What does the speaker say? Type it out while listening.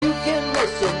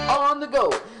listen on the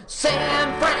go.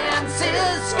 San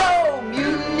Francisco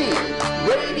Mutiny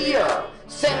Radio.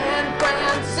 San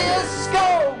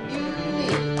Francisco Mutiny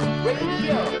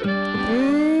Radio.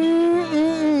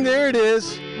 There it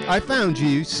is. I found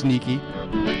you, sneaky.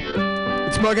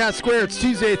 It's BughouseSquare. It's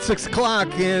Tuesday at 6 o'clock,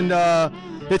 and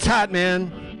it's hot,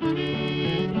 man.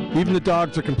 Even the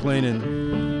dogs are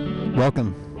complaining.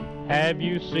 Welcome. Have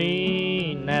you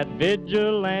seen that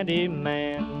vigilante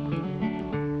man?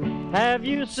 Have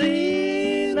you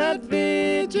seen that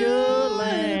vigilante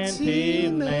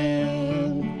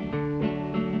man?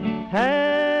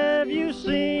 Have you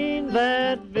seen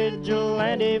that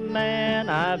vigilante man?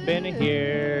 I've been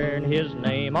hearing his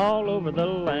name all over the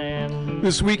land.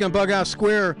 This week on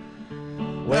BughouseSquare,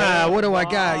 what do I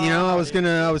got? You know, I was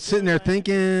sitting there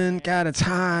thinking, God, it's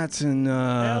hot, and maybe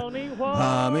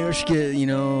I should get, you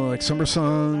know, like summer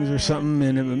songs or something.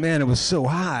 And man, it was so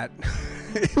hot.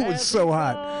 It was so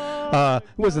hot. It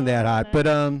wasn't that hot, but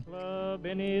I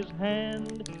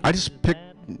just picked.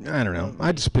 I don't know.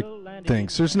 I just picked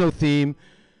things. There's no theme.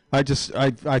 I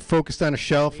focused on a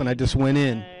shelf and I just went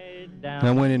in. And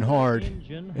I went in hard,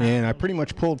 and I pretty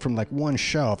much pulled from like one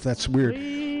shelf. That's weird.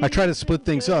 I try to split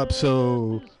things up,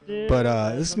 but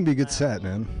this is gonna be a good set,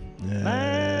 man.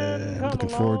 I'm looking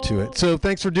forward to it. So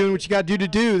thanks for doing what you got to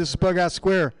do. This is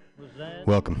BughouseSquare.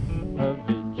 Welcome. A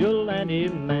vigilante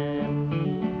man.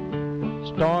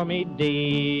 Stormy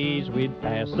days we'd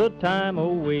pass the time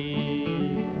away,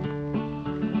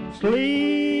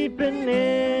 sleeping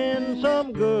in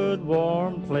some good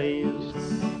warm place.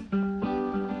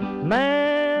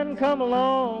 Man come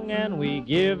along and we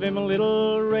give him a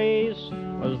little race.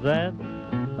 Was that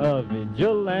a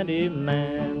vigilante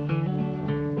man?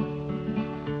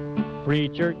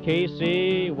 Preacher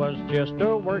Casey was just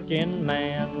a working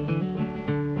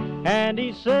man, and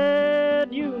he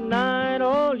said, unite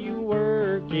all you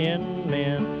working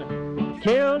men.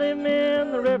 Killed him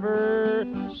in the river,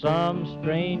 some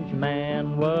strange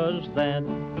man. Was that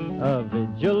a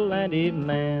vigilante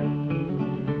man?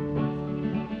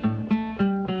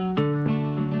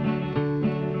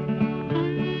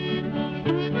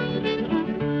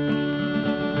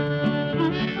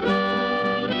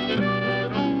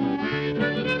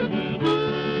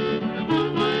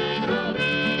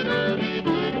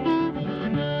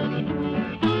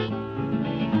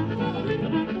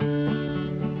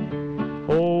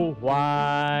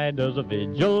 Why does a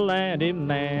vigilante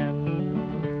man,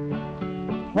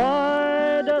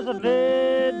 why does a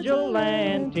vigilante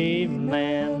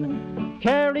man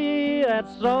carry that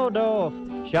sawed-off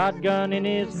shotgun in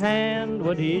his hand?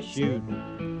 Would he shoot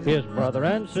his brother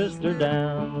and sister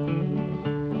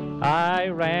down? I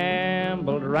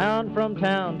rambled around from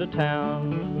town to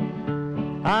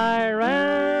town. I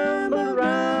rambled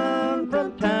around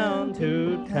from town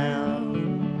to town,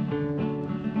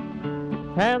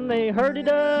 and they herded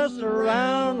us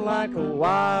around like a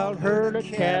wild herd of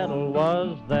cattle.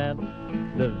 Was that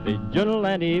the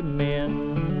vigilante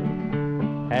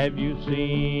men? Have you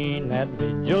seen that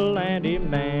vigilante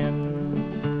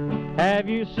man? Have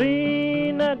you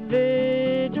seen that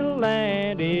vigilante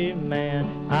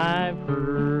man? I've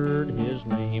heard his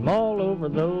name all over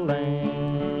the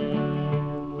land.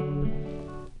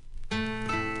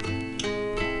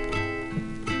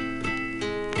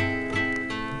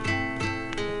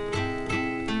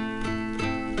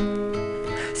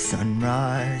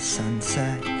 Sunrise,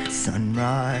 sunset,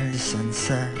 sunrise,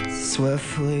 sunset,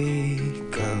 swiftly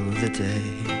go the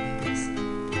days.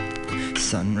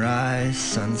 Sunrise,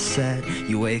 sunset,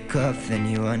 you wake up, then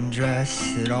you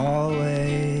undress, it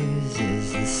always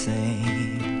is the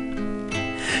same.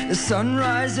 The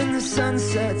sunrise and the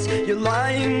sunsets, you're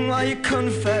lying while you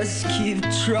confess, keep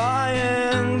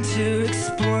trying to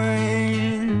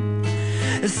explain.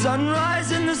 The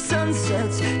sunrise and the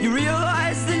sunsets, you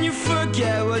realize, then you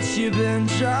forget what you've been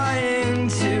trying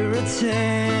to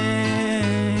retain.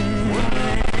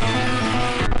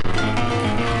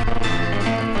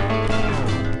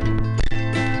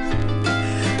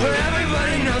 But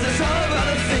everybody knows it's all about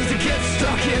the things that get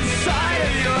stuck inside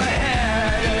of your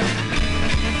head.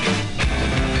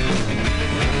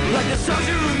 Like the songs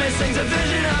your roommate sings, a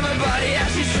vision of her body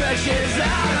as she stretches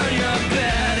out on your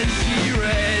bed, and she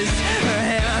raised her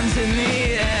hands in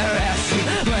the air, asked you,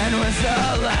 when was the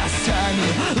last time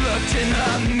you looked in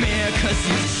the mirror? 'Cause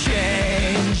you've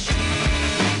changed.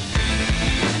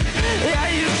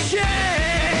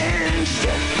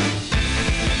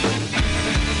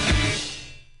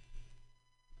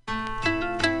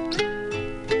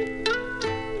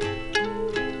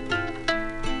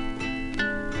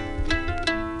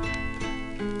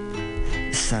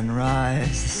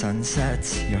 As the sun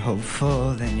sets, you're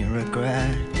hopeful, then you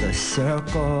regret. The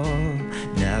circle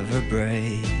never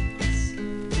breaks.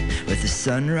 With a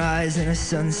sunrise and a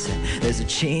sunset, there's a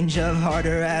change of heart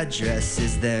or address.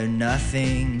 Is there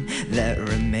nothing that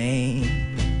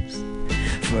remains?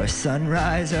 For a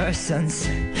sunrise or a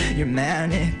sunset, you're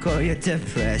manic or you're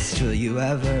depressed. Will you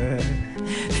ever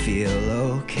feel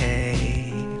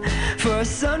okay? For a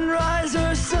sunrise or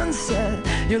a sunset,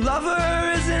 your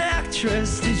lover is an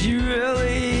actress. Did you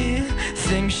really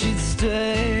think she'd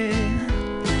stay?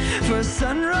 For a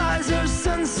sunrise or a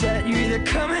sunset, you're either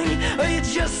coming or you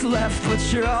just left, but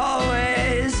you're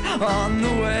always on the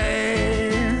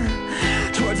way.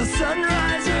 Towards a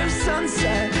sunrise or a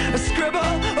sunset, a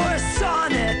scribble or a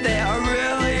sonnet, they are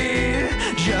really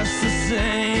just the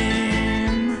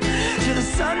same. To the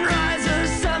sunrise or the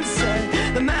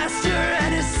sunset, the master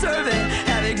and his servant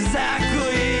have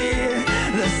exactly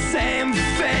the same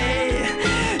fate.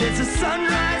 It's a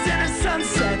sunrise and a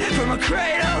sunset, from a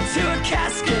cradle to a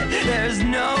casket, there's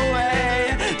no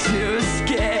way to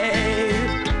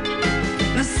escape.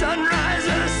 The sunrise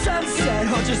or the sunset,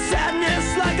 hold your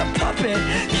sadness like a puppet,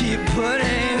 keep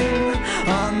putting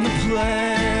on the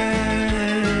play.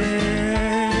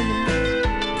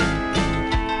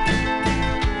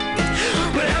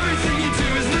 But everything you do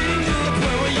is leading to the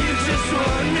point where you just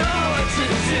won't know what to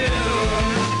do.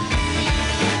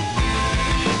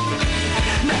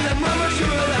 Now that moment you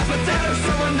will laugh, but there is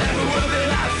someone there who will be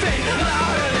laughing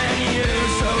louder than you.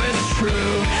 So it's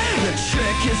true, the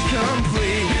trick is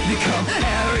complete. Become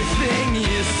everything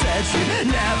you said you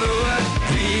never would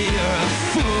be. You're a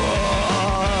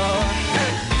fool.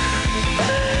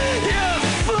 You're a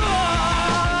fool.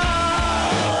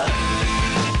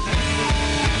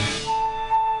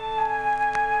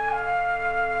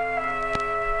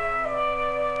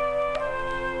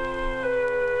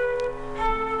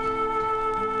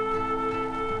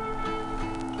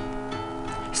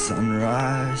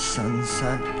 Sunrise,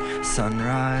 sunset,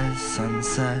 sunrise,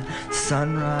 sunset,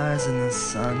 sunrise and the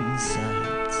sunset.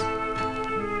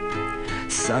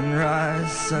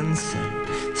 Sunrise, sunset,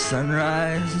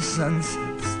 sunrise,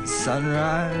 sunset,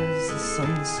 sunrise,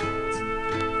 sunset.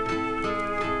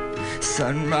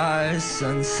 Sunrise,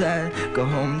 sunset, go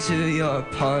home to your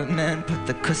apartment, put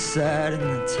the cassette in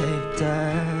the tape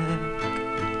deck,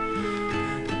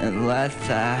 and let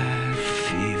that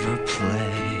fever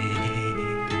play.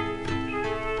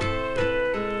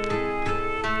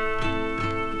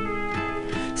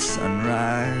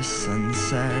 Sunrise,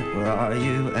 sunset, where are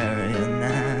you,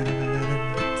 Arianette?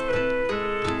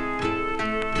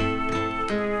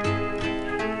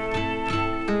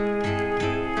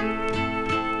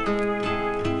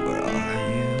 Where are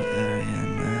you,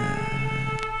 Arianette?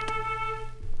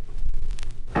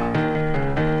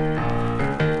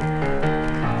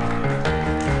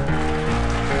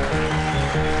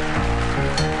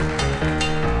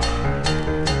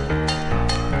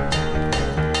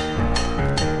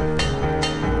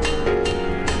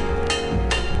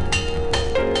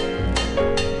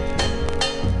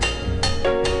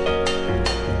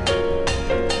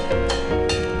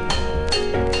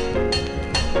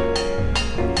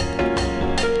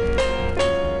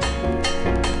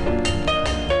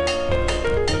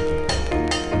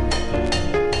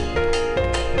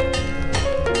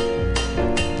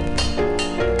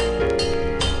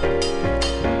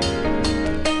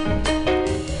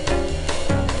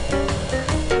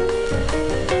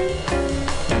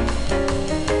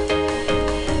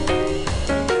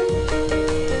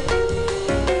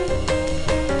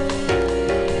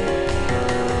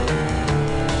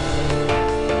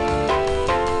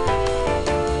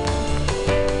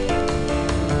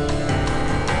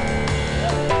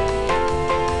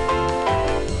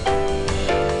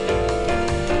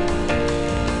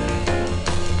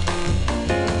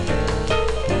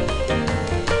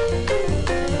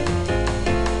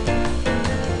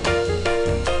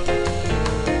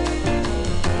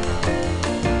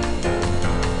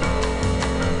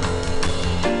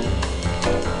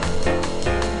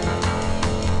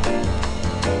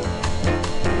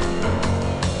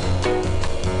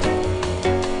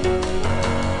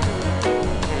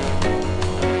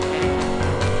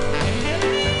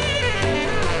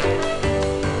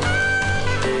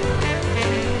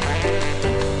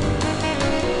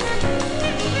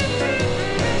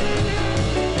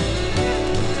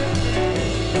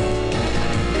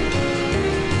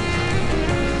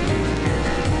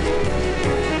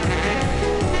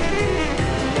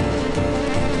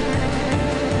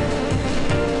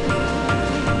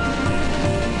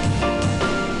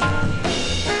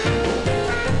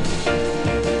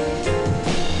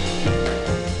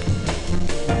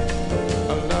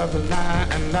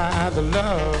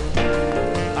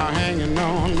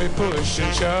 push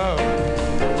and shove.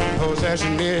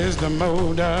 Possession is the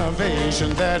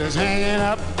motivation that is hanging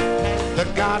up the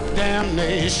goddamn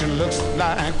nation. Looks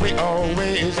like we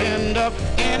always end up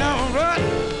in a rut.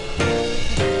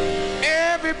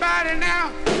 Everybody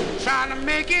now trying to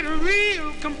make it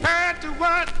real compared to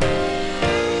what?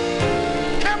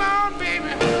 Come on, baby.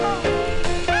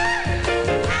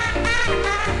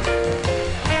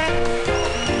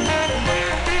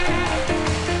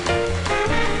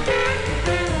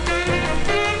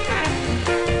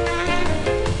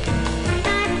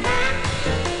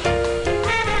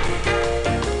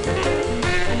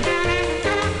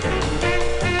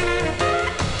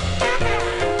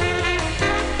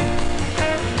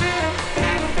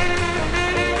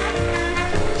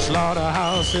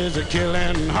 Slaughterhouses are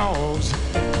killing hogs.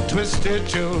 Twisted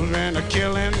children are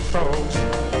killing frogs.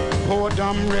 Poor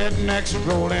dumb rednecks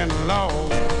rolling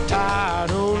logs.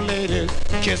 Tired old ladies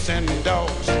kissing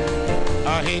dogs.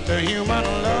 I hate the human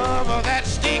love of that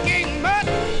stinking mud.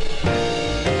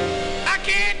 I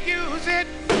can't use it.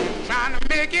 Trying to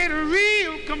make it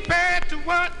real compared to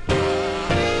what?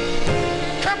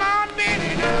 Come on,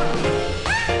 baby, now.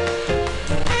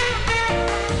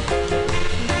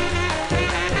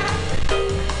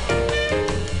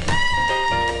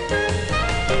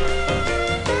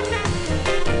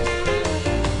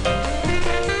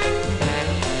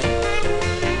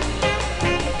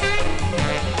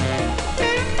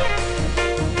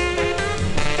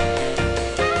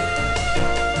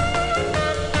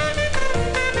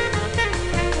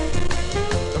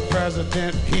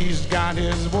 He's got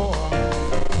his war.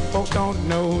 Folks don't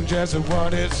know just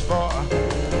what it's for.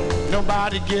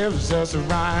 Nobody gives us a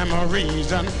rhyme or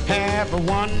reason. Have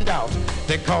one doubt,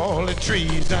 they call it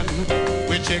treason.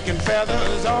 With chicken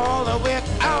feathers all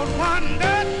without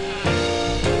wonder.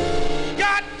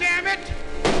 God damn it,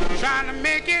 trying to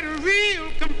make it real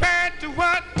compared to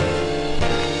what?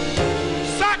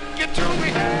 Suck it to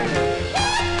me.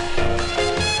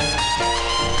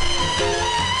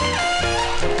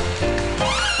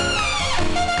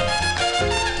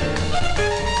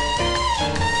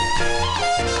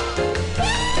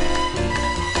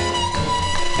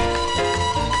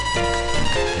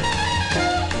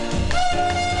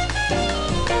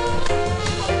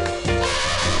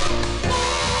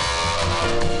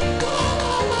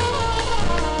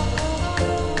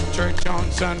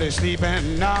 Sunday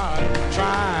sleeping nod,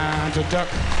 trying to duck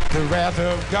the wrath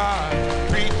of God.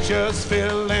 Preachers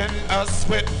filling us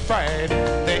with fright.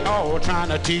 They all trying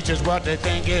to teach us what they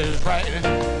think is right.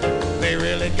 They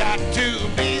really got to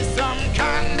be some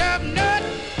kind of nut.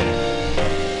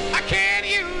 I can't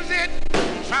use it.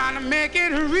 Trying to make it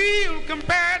real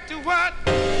compared to what?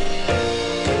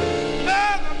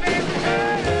 Mother baby.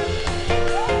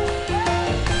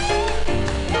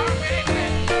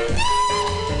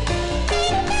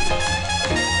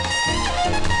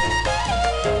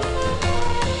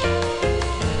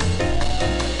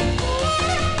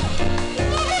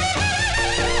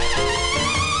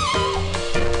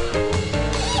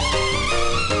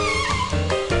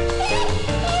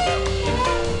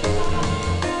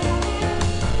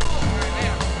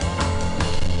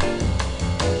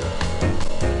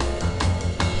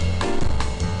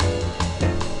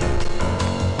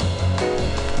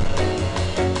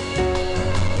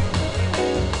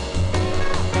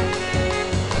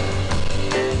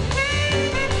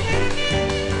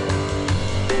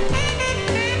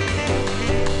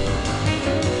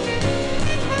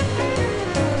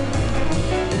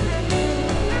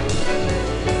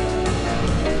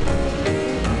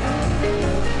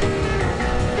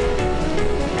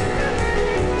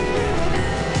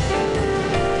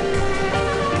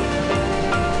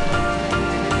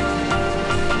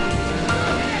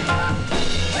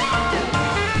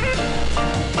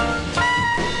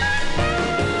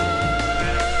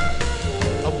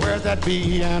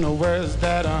 Bee and where's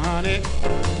that honey?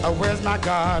 Where's my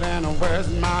God and where's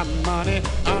my money?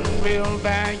 Unreal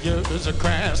values, a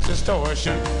crass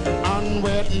distortion.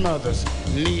 Unwed mothers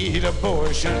need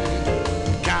abortion.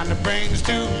 Kinda brings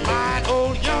to mind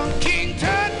old young King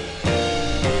Tut.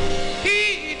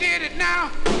 He did it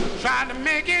now, trying to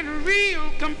make it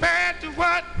real compared to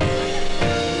what?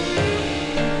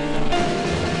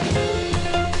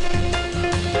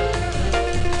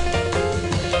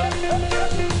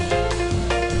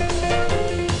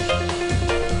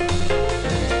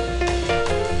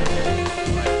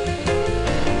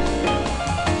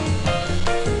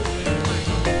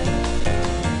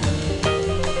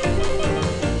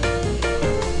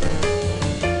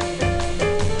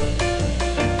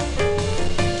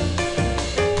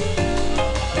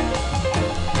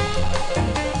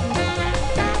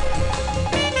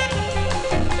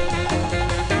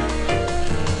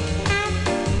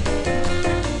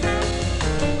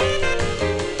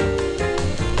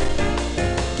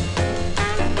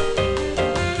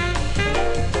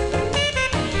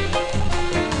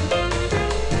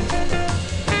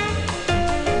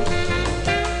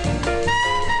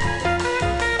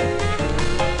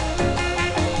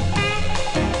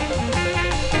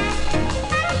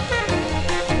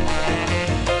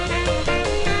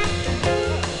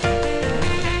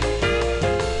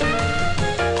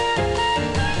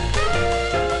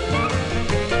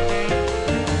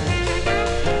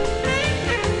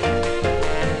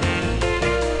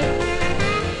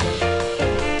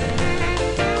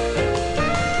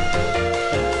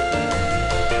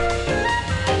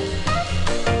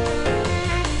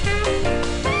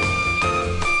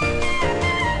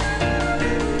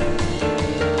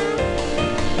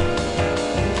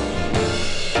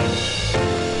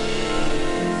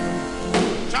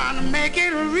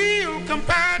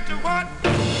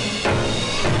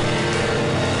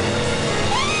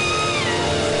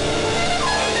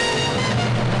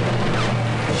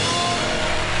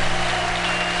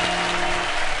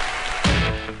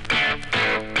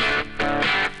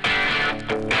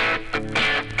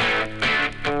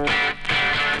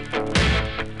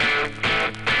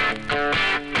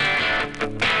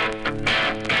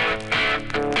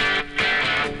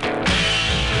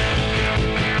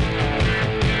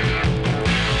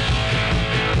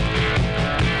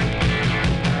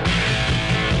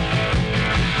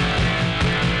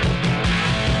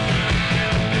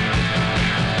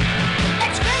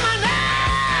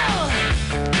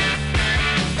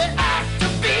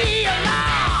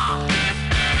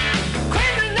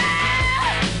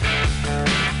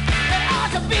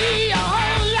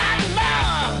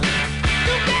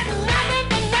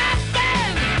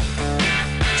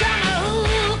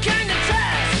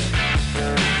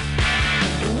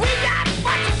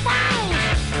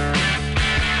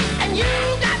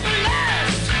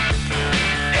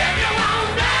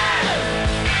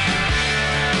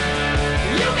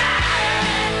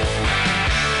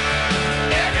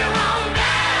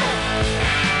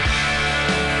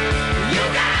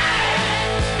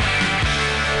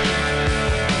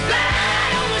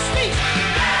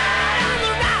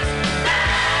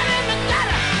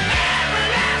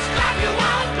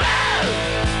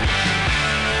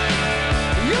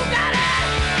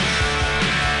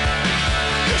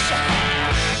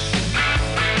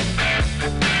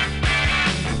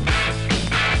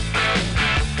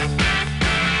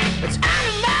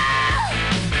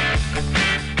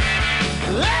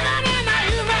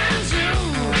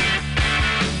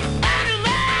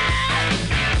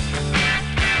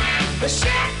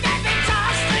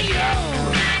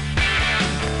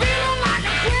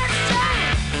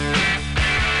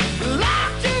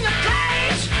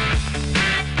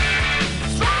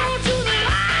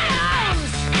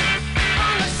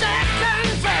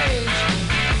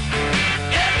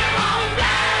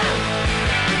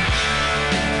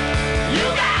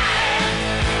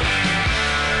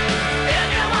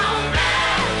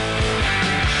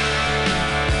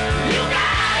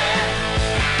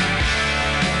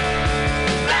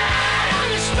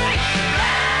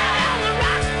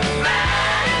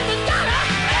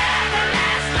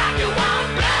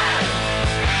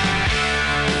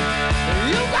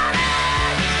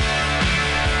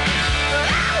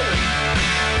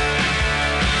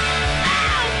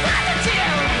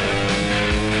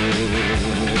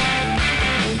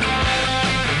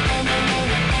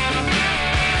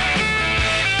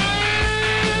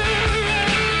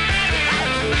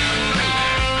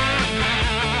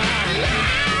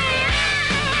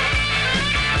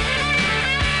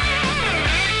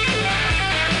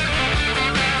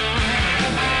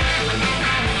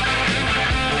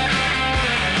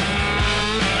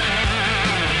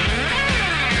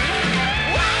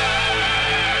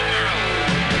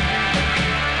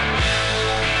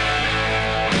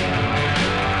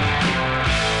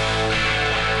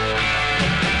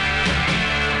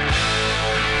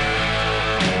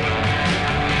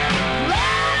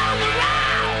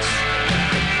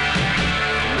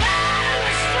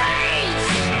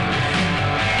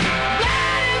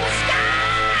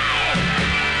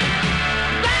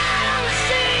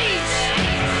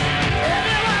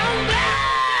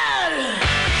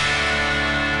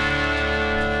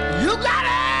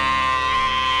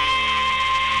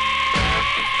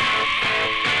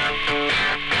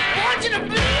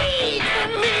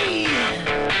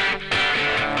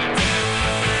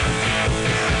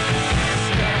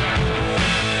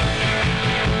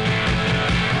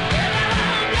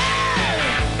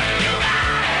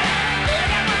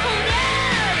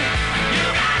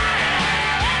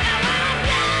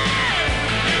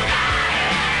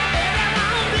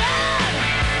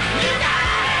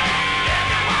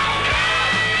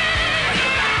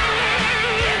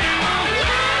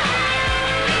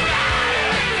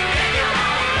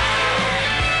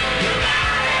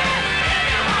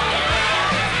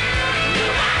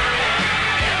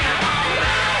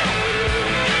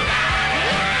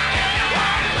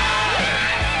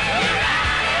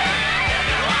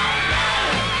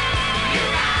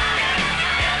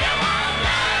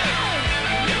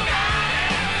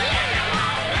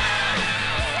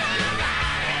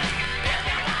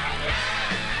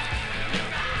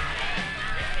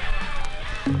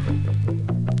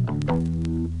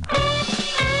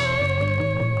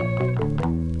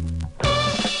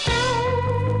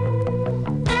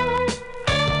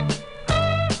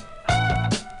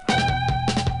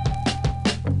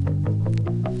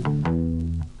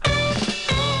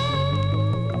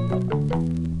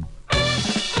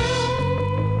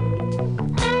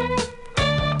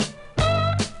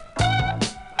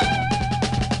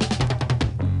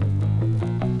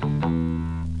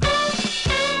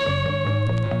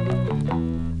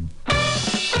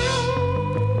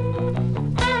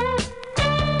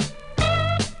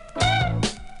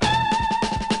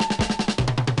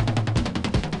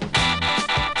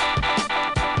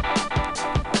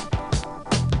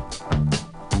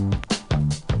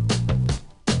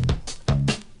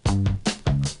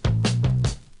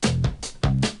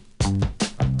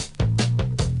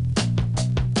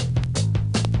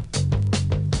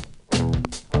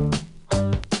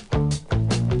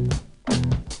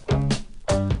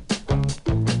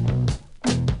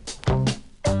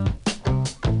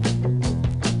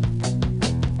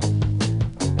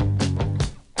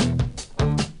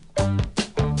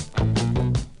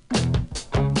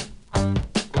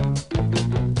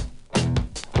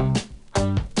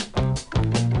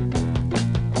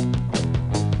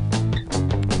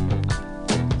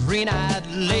 green-eyed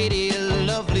lady,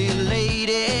 lovely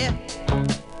lady,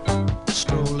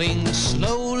 strolling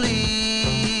slowly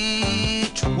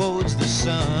towards the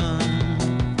sun.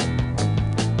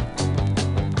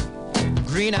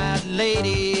 Green-eyed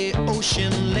lady,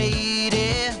 ocean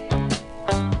lady,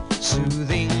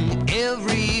 soothing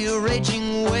every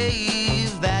raging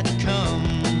wave that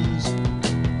comes.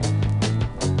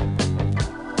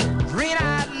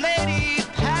 Green-eyed lady,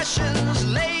 passion's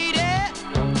lady,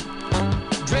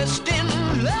 dressed in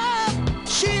love,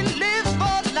 she lives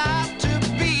for life to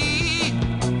be.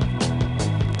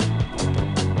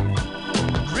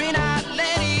 Green-eyed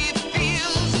lady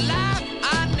feels life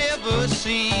I never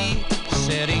see,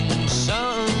 setting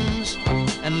suns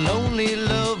and lonely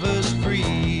lovers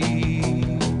free.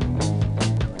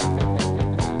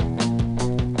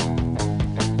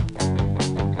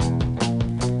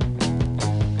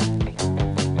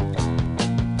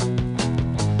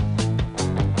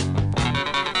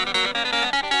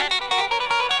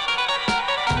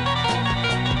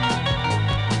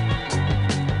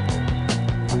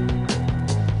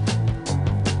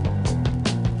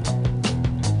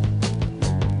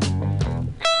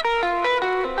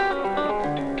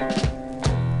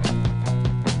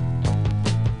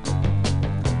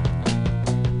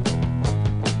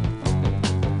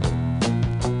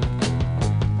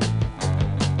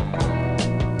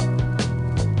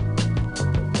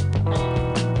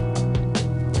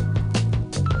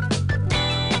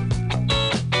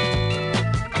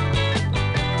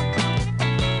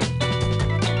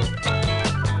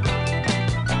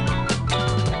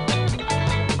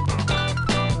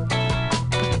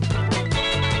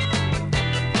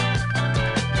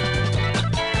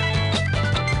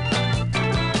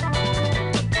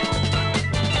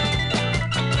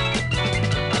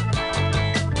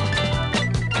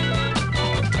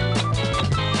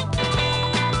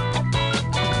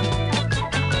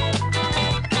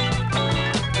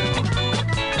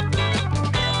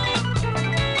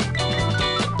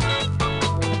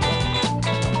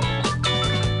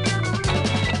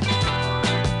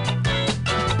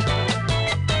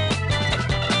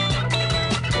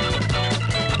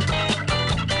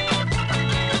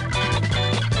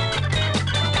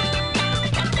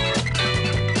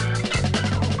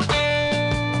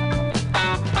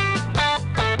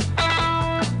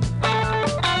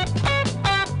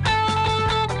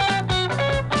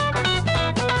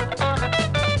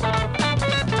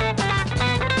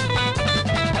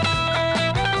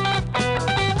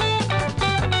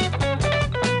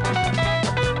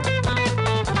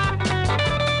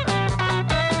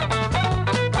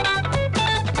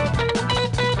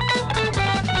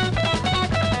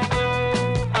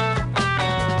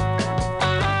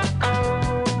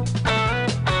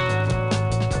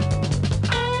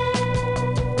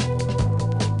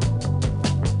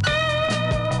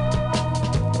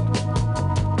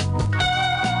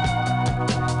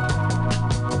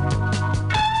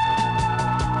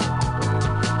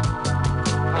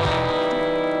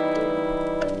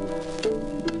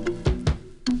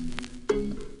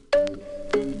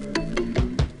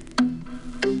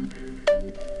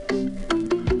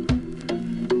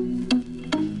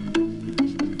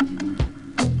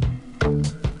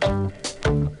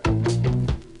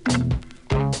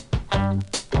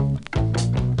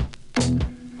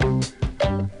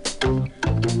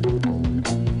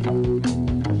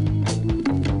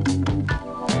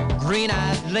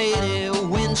 Green-eyed lady,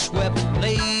 windswept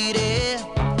lady,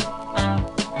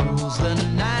 rules the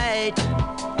night,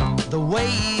 the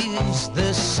waves,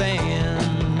 the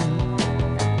sand.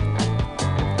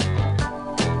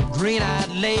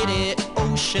 Green-eyed lady,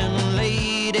 ocean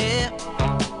lady,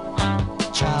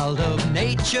 child of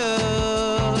nature,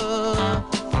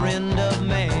 friend of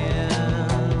man.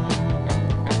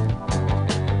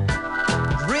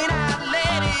 Green-eyed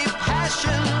lady,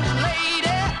 passion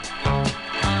lady,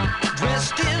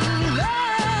 dressed in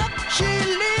love, she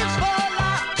lives for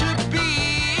life to be.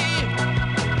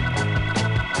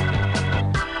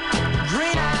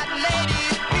 Green-eyed lady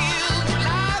feels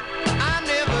life I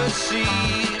never see,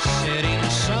 setting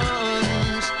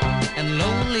suns and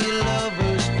lonely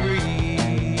lovers free.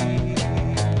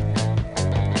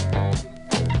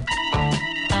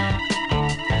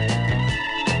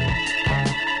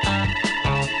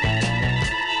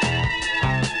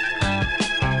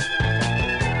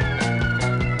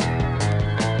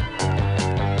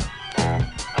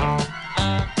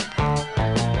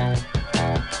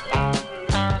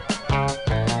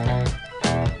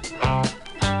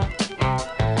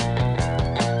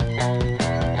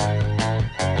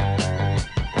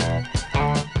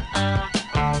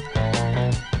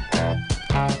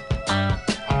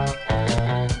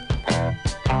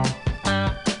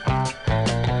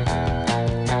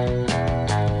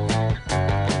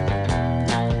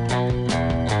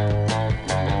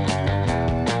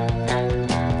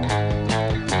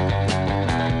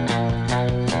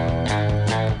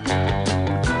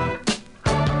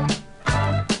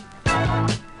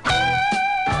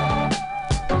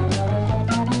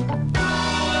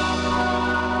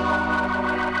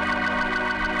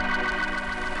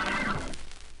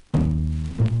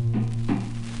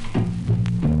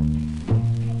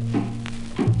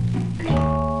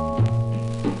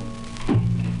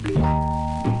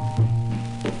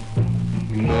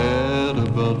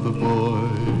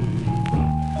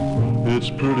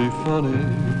 funny,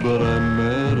 but I'm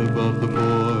mad about the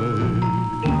boy.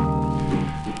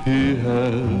 He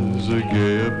has a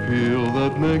gay appeal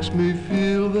that makes me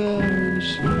feel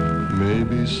there's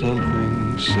maybe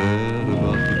something sad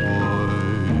about the boy.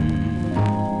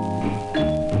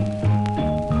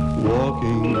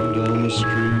 Walking down the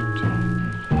street,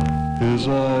 his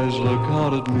eyes look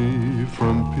out at me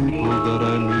from people that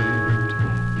I meet.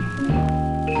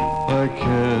 I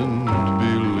can't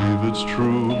believe it's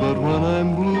true, but when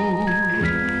I'm blue,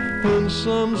 in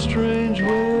some strange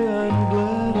way I'm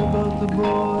glad about the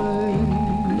boy.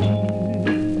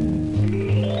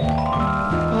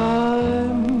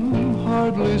 I'm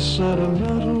hardly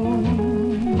sentimental.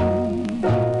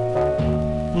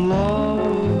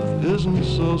 Love isn't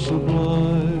so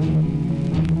sublime.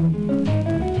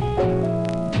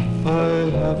 I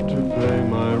have to pay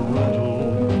my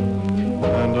rental,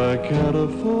 and I can't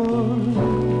afford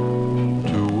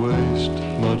to waste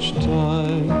much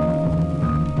time.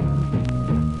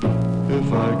 If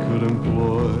I could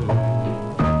employ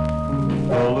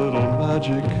a little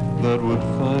magic that would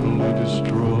finally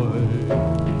destroy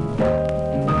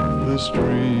this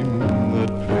dream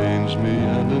that pains me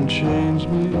and enchains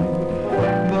me,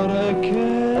 but I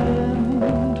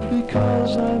can't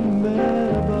because I'm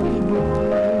mad about the boy.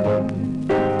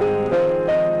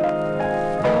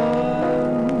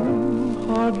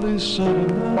 Hardly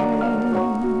sentimental.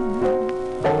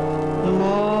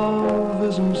 Love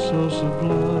isn't so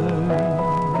sublime.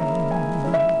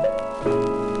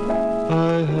 I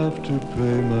have to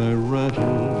pay my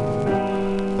rental,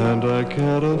 and I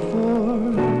can't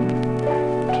afford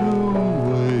to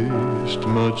waste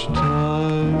much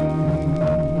time.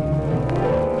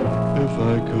 If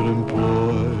I could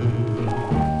employ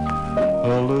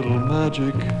a little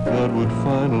magic that would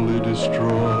finally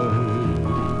destroy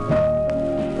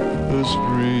this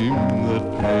dream that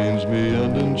pains me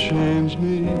and enchains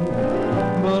me,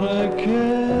 but I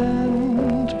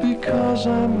can't because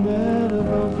I'm mad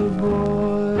about the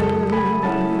boy.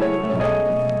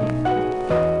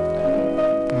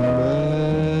 Mad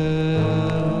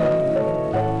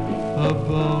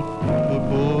about the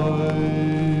boy.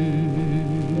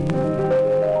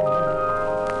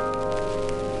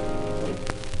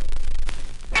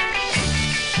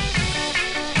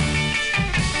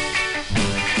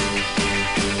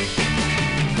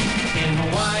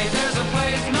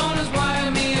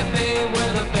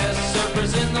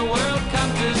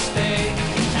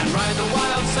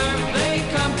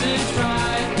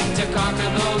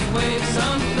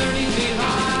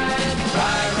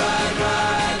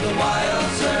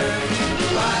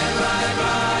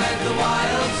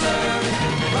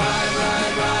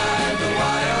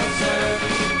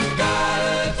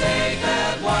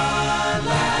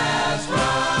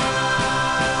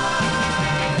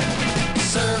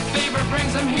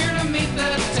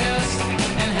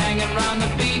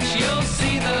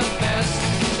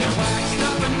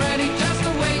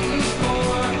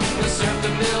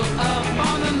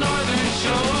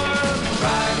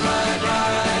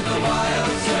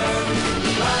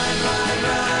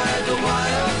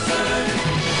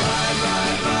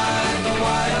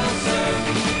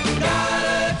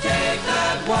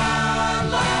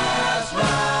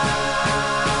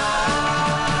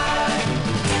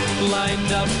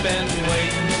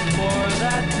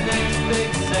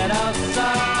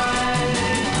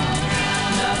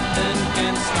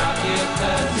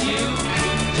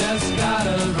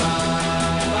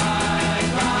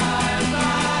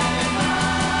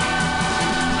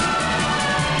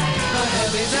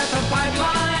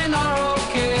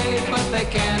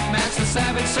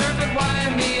 Savage surf at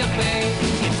Waimea Bay.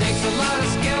 It takes a lot of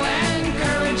skill and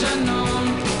courage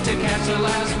unknown to catch the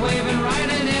last wave and ride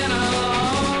it in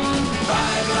alone.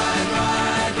 Ride, ride,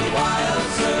 ride the wild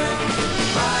surf.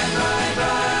 Ride, ride,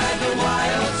 ride the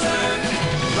wild surf.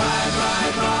 Ride,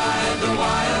 ride, ride the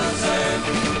wild surf.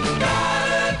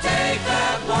 Gotta take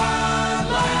that one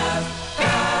last.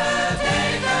 Gotta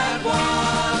take that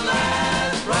one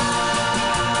last ride.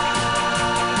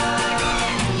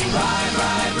 Ride,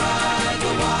 ride, ride.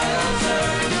 The wild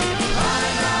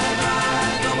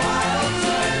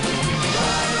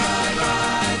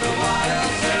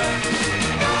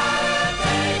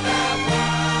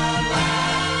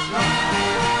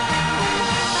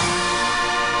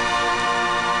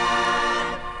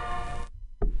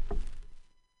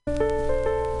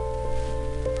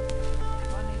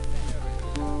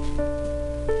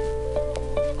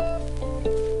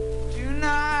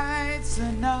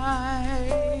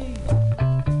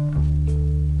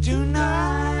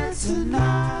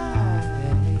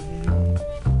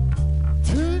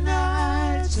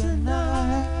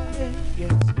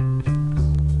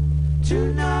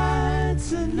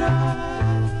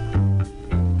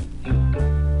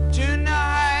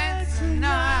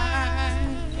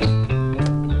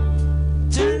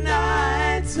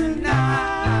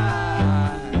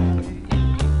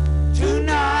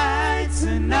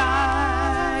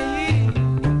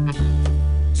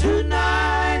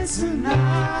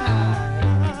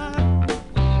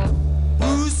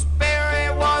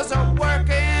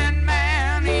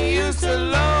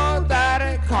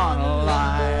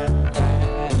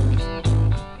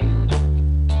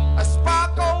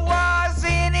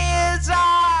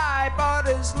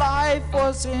life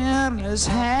was in his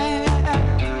hand.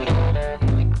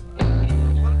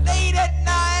 Well, late at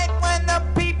night when the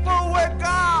people were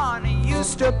gone, he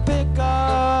used to pick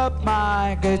up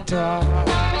my guitar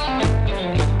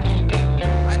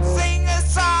and sing a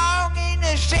song in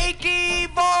a shaky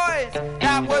voice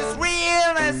that was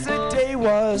real as the day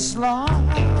was long.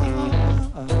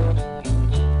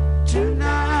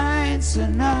 Tonight's the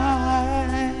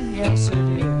night, yes it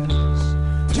is.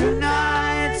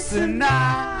 Tonight's the night.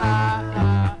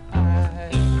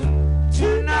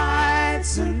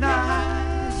 Tonight's the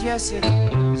night, yes it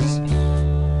is.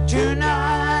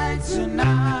 Tonight's the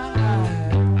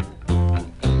night.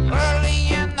 Early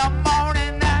in the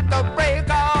morning at the break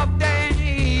of day,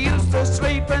 he used to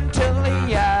sleep until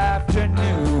the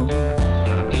afternoon.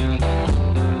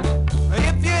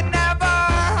 If you never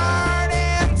heard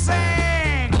him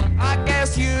sing, I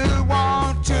guess you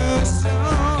want to soon.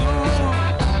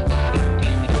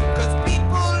 'Cause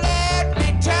people, let me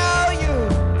tell you,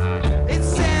 it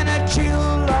sent a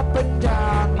chill up and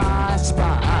down my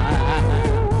spine.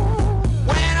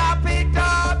 When I picked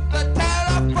up the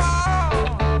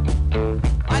telephone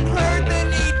and heard that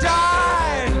he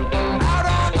died out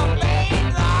on the main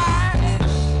line.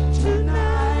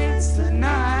 Tonight's the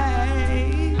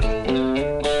night.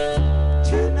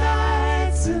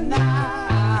 Tonight's the night.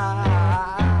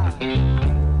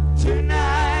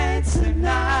 Tonight's the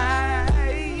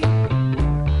night.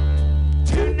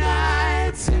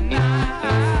 Tonight's the night.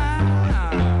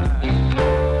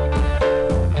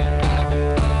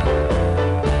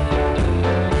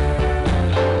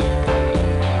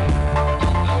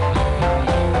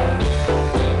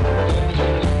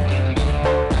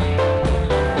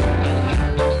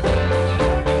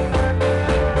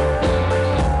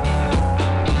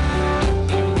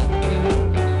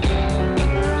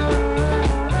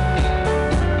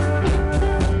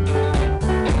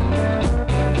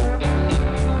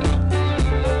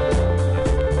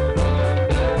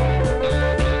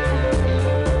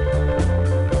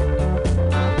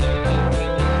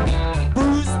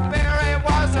 Bruce Berry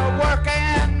was a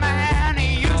working man. He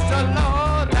used to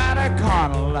load that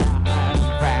econoline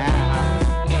van.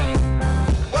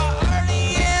 Well, early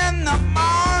in the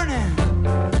morning,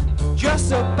 just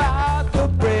about the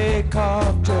break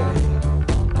of day,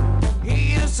 he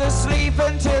used to sleep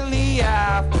until the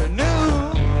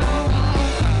afternoon.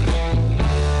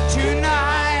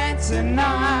 Tonight's the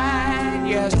night,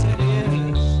 yes it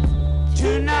is.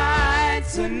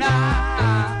 Tonight's the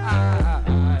night.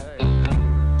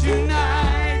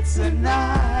 Tonight's the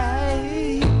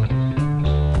night.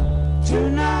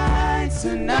 Tonight's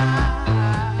the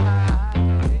night.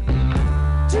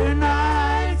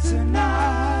 Tonight's the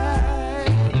night.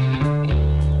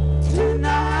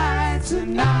 Tonight's the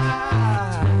night.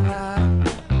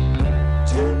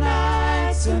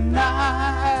 Tonight's the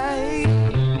night.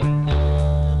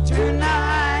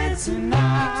 Tonight's the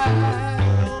night.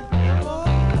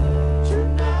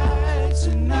 Tonight's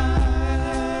the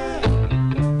night.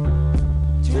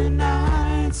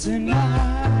 Tonight's the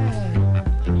night.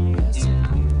 Yes, it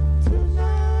is.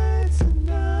 Tonight's the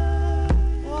night.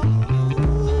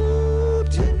 Oh,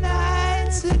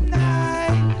 tonight's the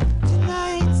night.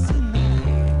 Tonight's the night.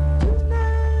 Tonight's the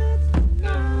night.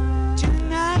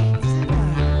 Tonight's the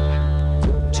night.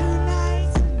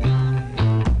 Tonight's the night.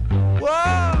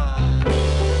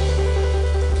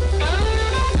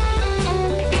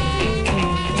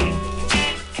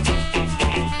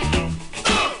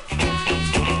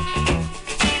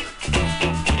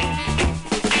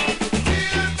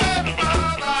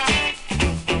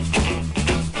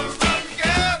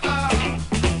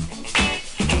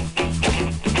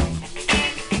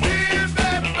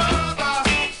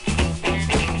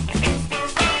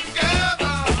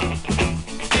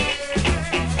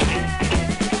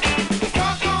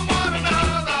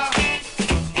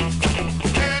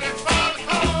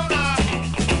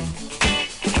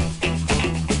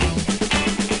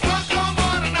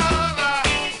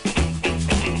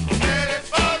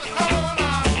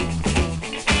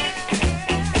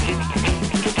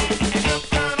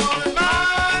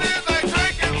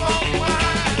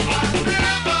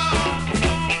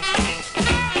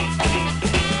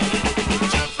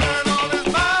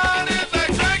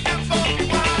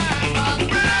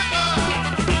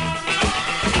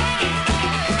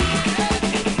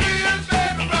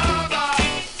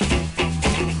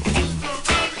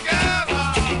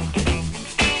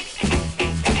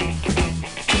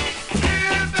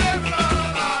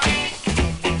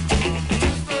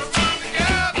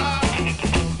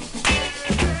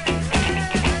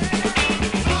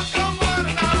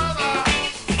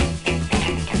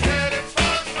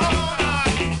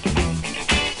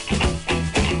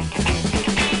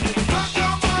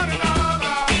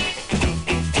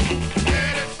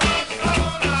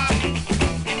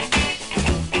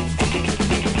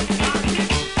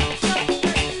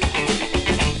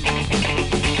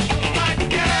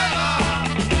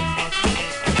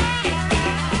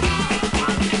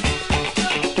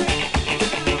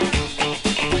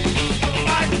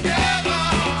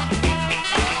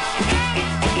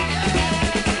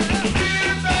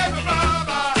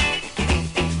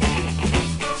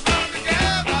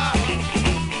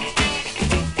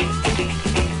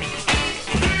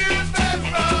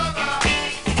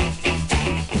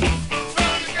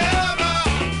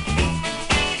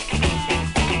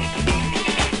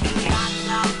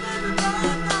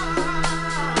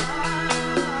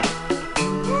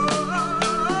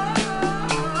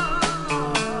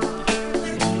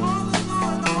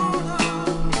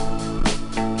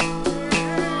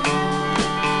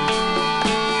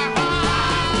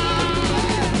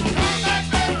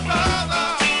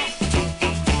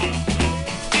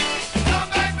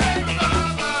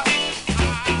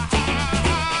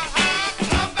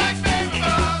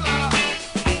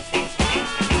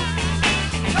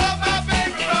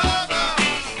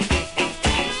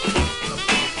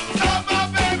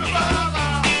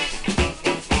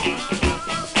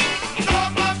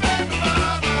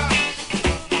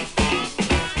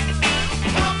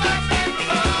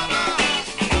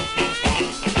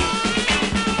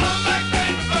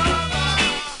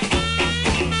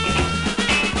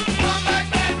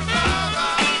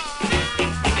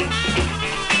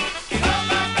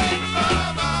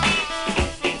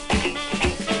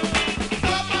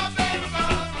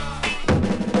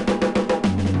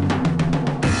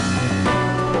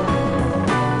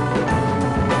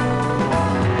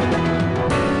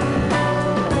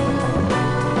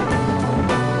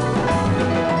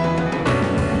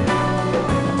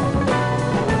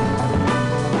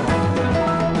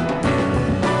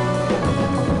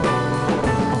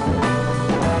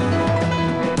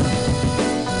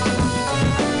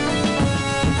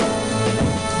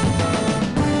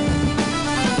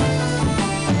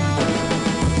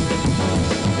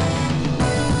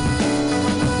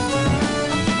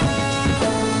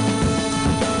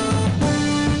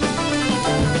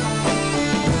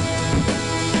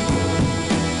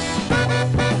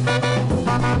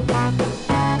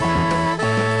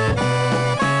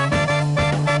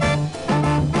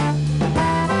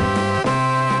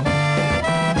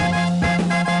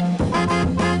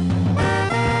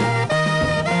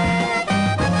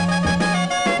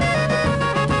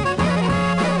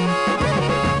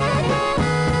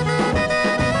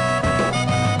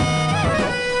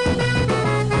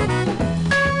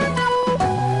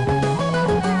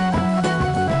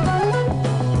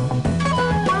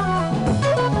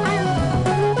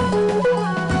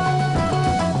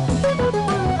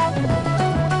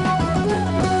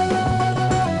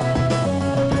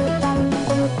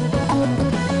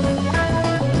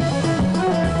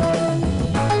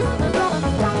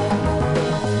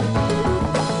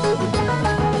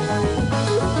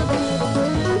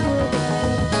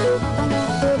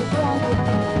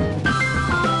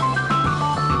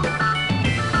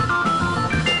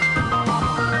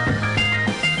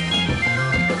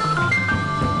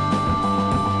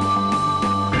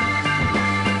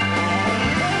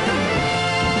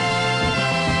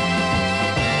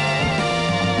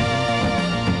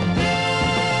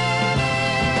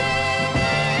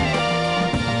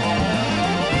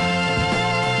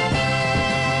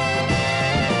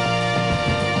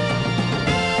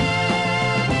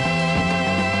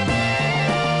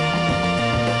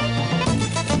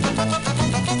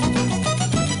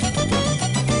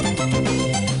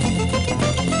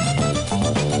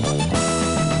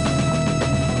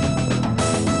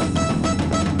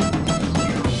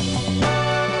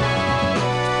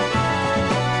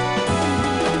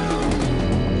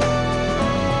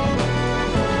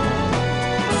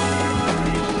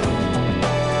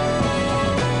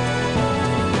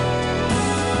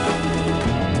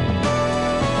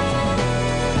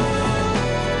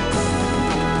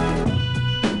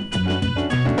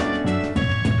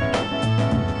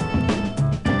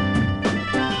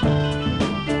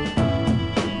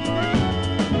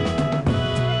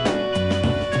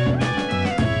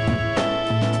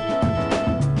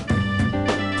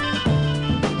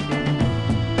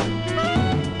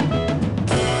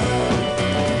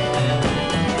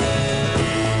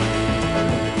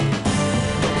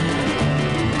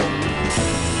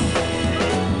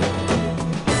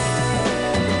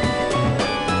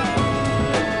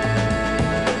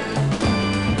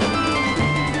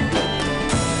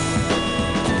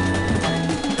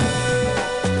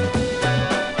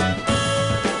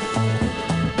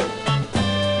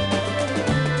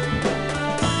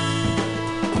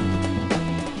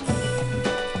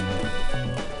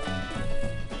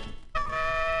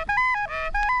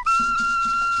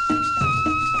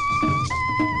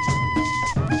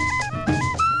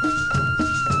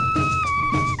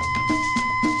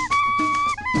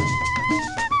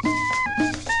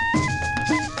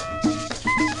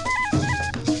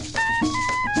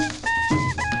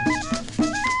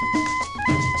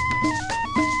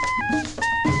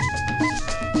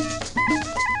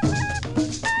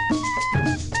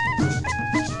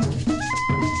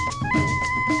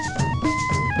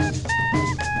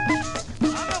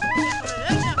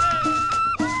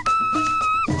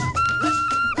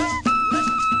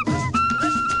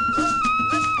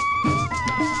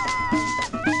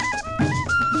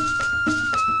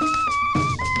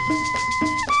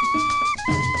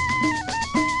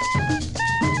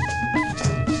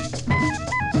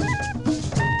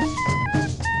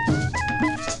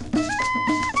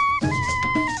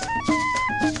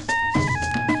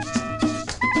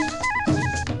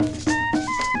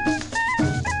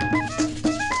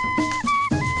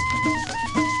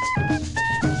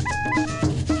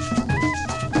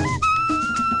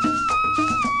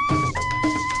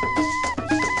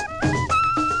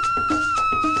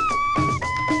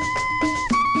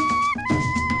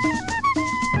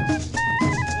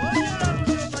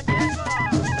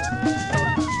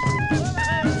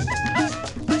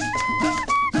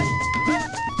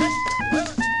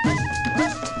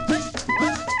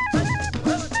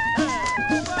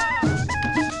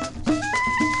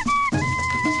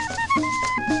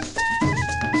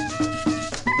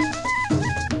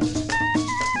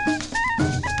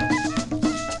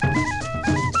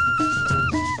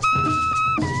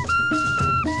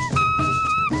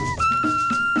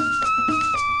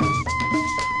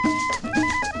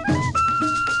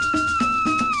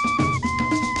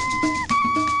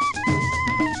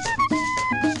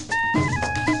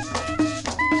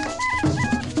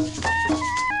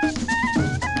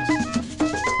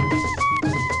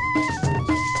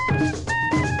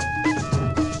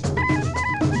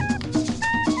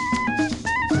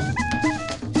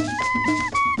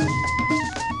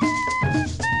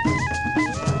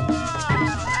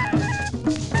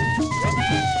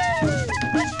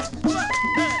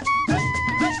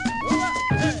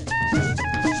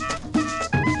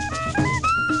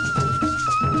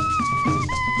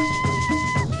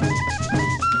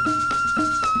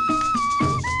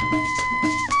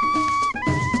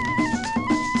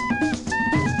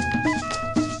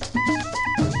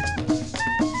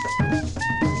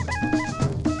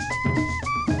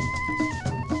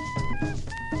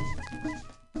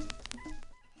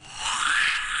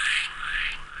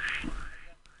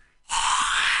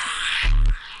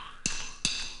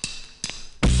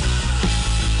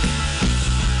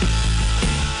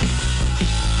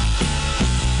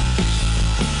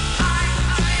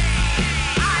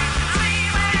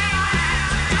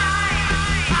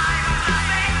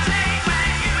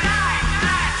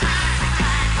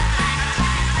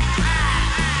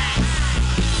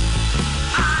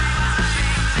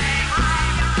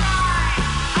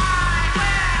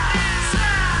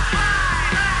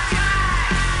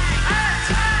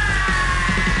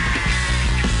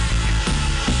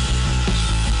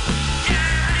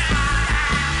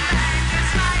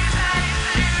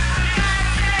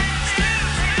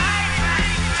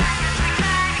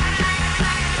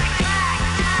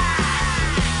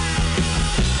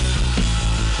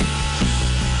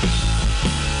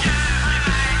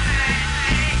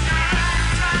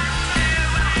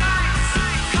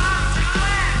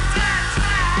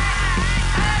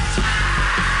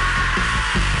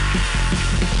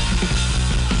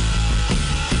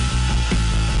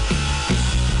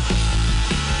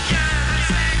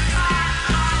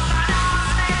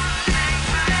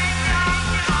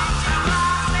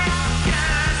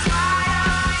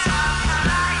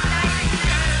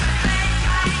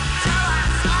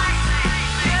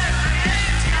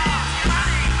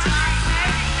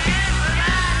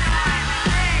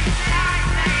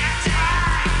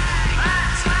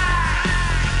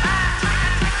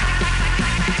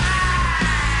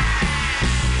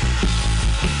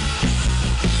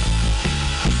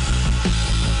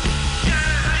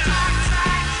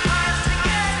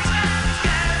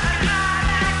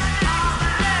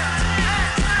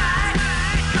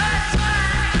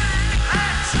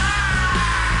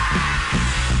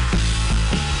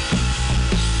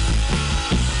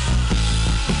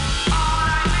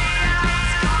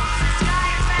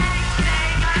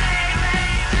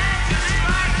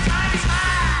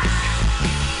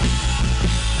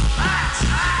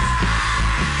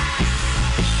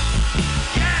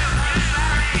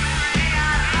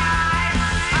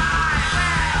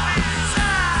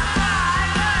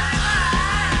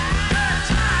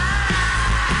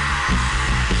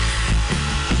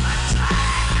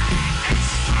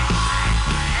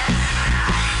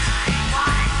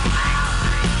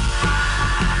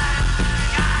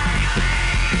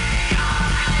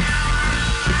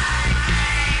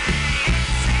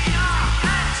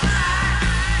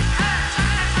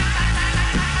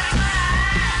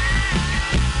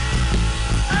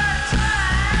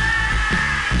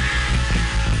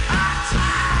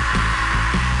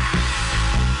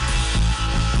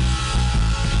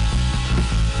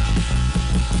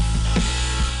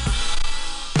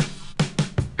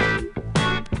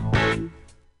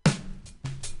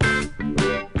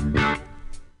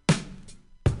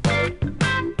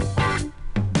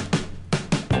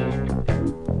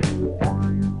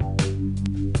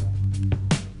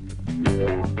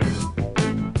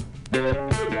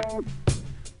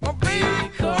 My baby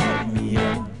called me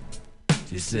up.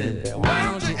 She said, why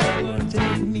don't you ever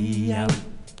take me out?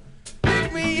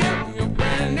 Pick me up in your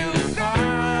brand new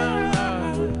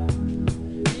car.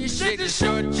 You shake the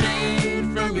short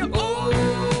chain from your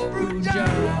old blue jar.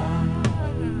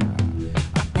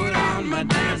 I put on my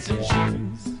dancing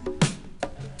shoes.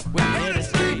 We headed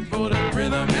straight for the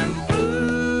rhythm and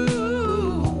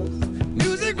blues.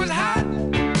 Music was hot,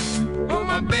 but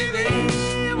my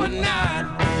baby was not.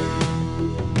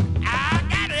 I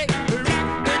got it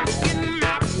rocked in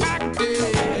my pocket.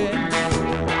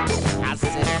 I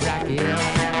said, rock it.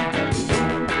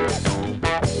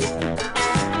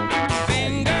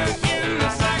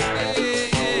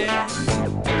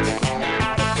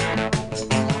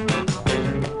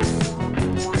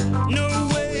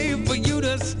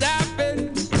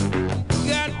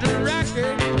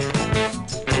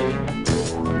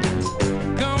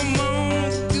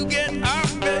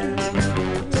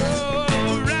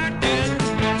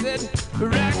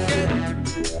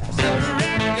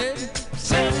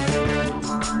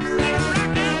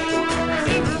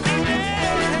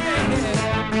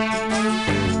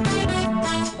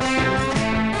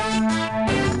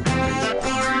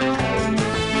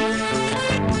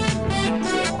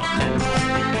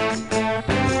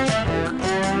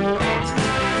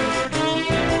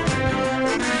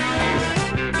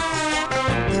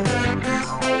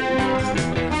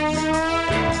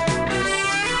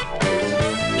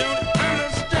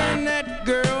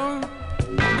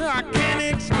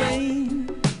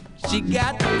 She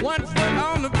got one foot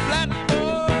on the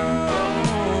platform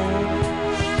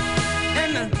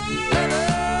and the other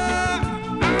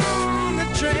on the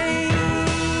train.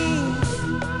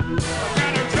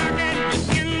 Got a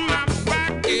rocket in my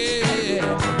pocket.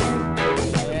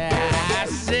 I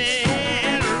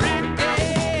said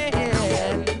rocket,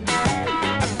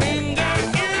 a finger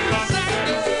in the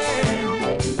socket.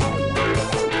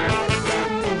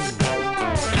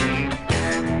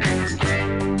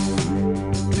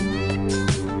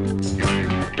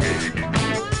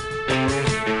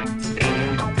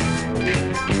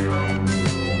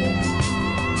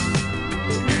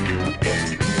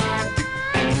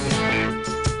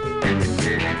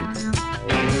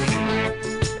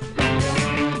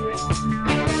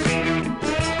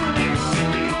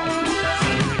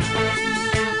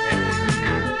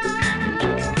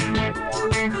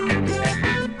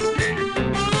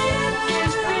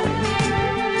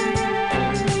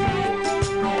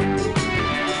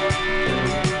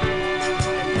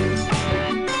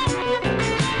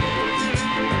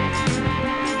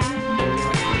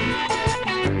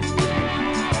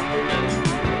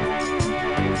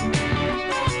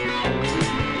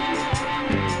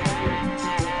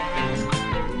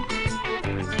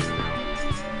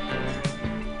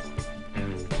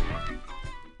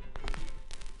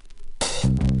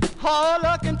 All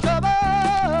luck and trouble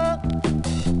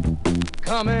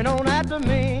coming on after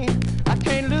me. I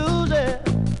can't lose it,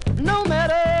 no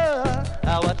matter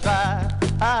how I try.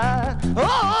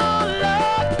 Oh,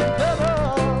 luck and trouble,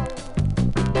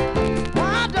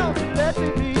 why don't you let me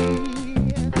be?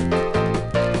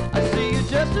 I see you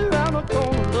just around the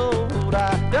corner, Lord, I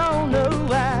don't know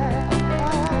why.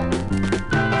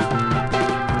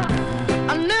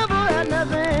 I never had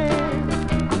nothing,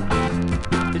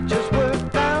 it just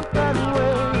worked out that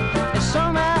way. And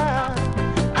somehow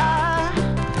I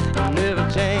never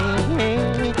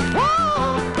changed.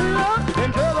 Oh, luck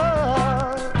and trouble,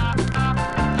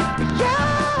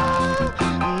 yeah.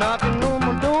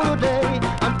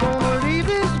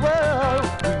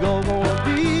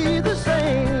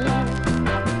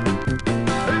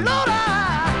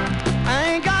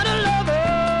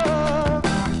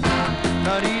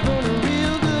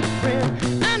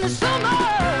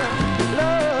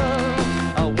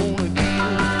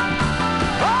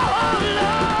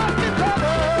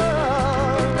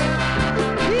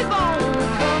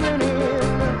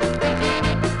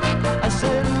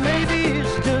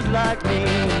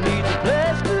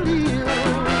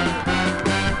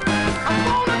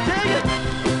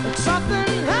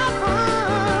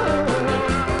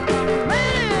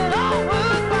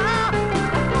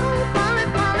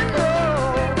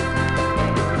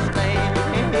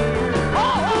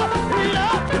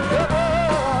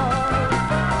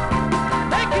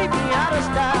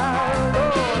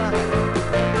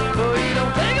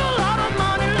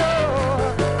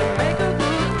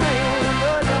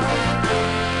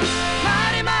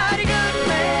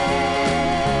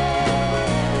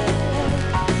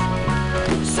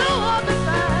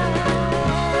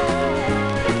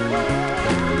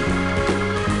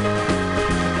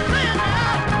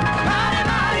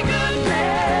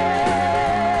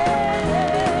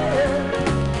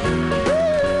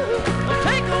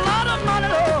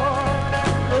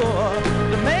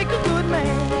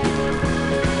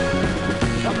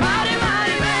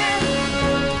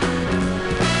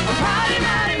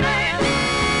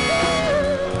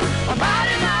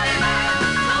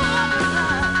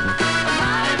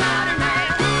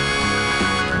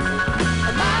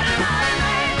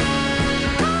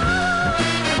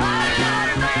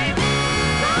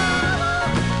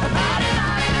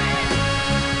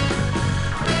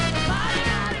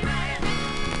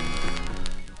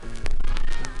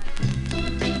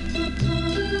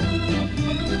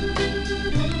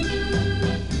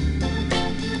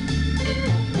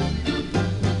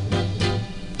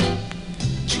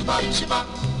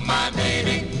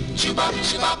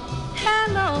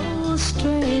 Hello,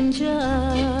 stranger.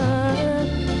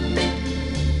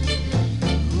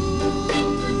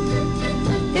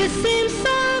 It seems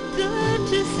so good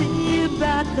to see you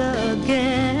back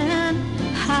again.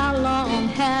 How long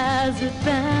has it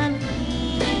been?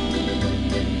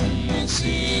 It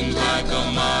seems like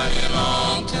a mighty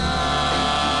long time.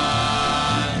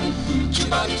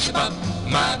 Chibop,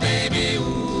 my baby,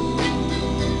 ooh.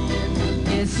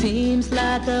 It seems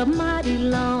like a mighty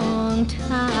long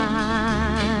time.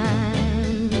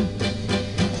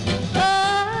 Oh,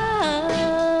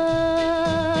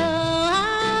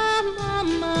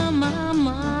 I'm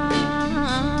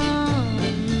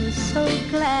so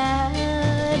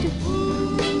glad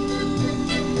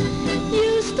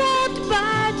you stopped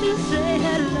by to say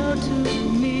hello to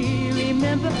me.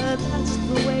 Remember, that's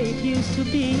the way it used to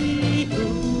be.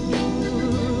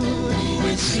 Ooh,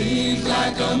 it seems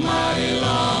like a mighty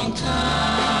long time.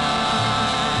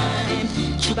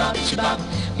 Chibop,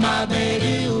 my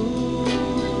baby, ooh.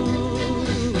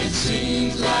 It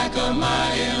seems like a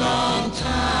mighty long time.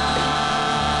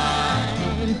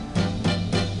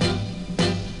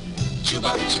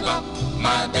 Chibop,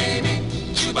 my baby.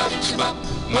 Chibop,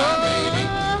 my baby.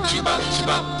 Chibop,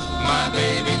 my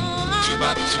baby.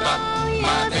 Chibop,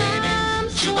 my baby.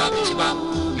 Chibop,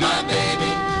 my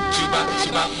baby.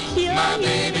 Chibop, my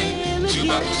baby.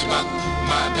 Chibop,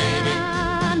 my baby.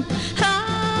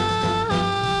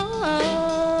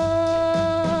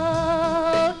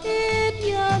 If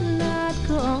you're not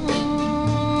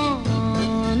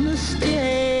gonna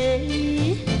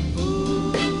stay,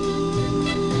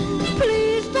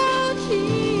 please don't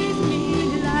tease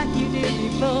me like you did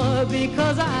before,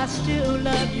 because I still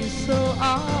love you so.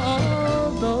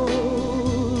 Although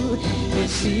it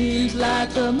seems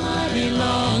like a mighty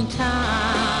long time.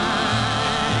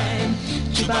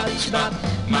 Chibop,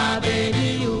 my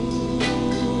baby, ooh.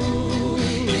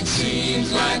 It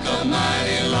seems like a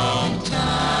mighty long time.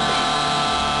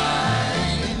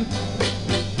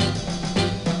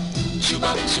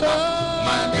 Chibop,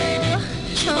 my baby.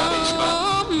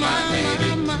 Chibop, my baby.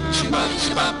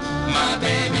 Chibop, my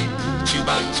baby.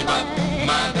 Chibop, my baby. Chibop,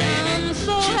 my baby.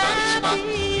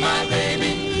 Chibop, my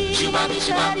baby.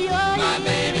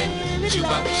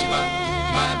 Chibop,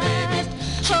 my baby.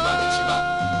 Chibop,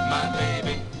 my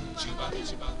baby. Chibop.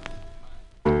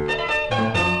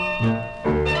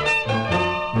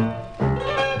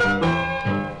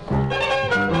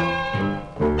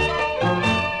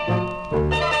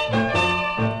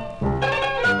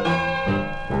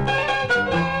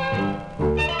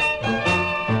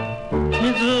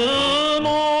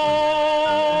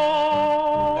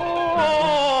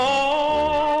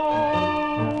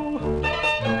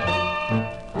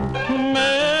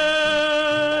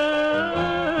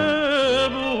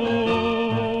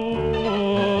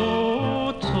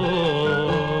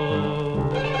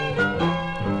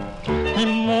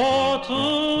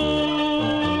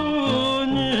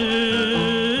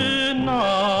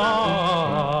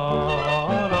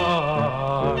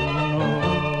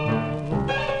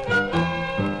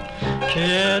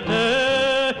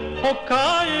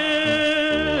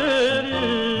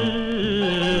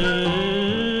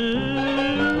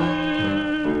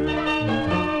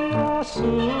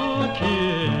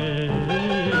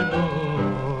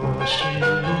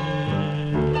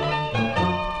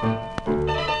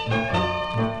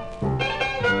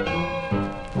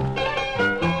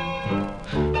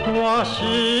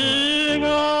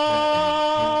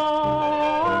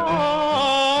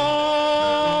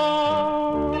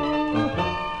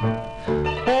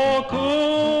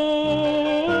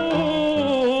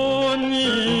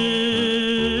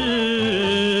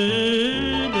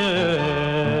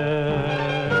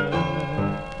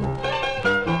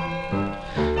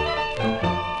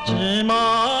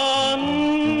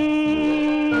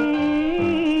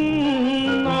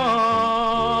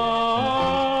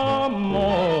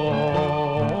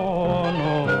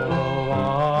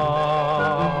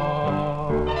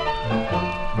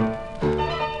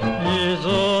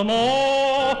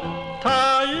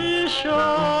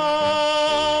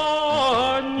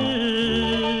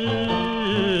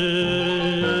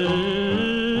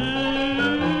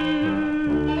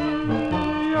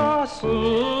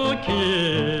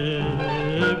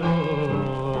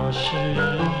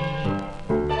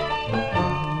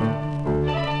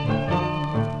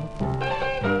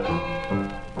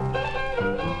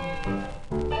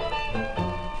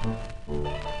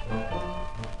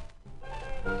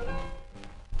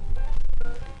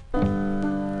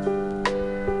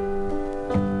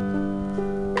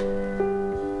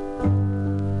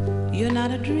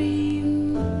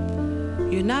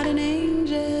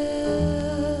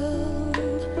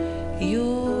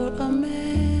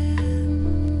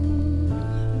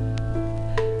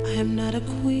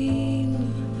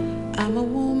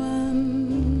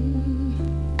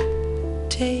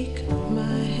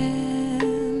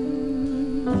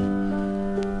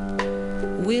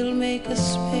 we'll make a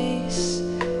space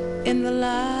in the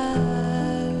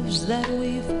lives that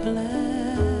we've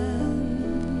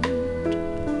planned,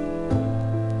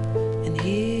 and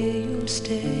here you'll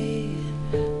stay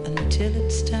until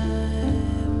it's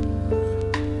time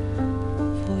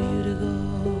for you to go.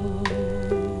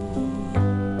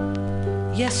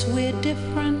 Yes, we're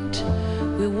different,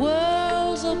 we're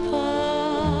worlds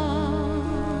apart,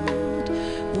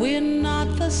 we're not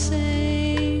the same.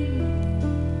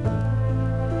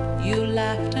 You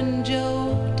laughed and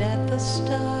joked at the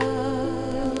start,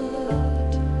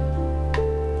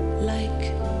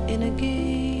 like in a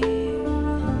game.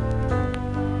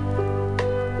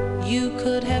 You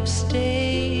could have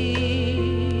stayed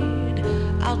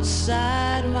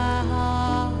outside my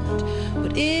heart,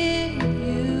 but if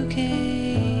you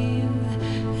came,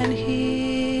 and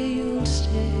here you'll stay.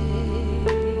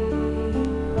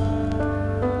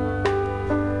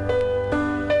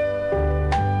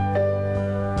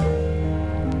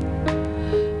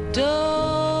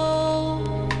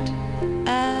 Don't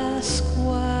ask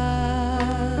why,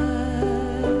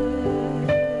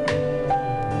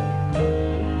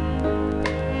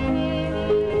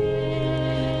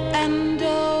 and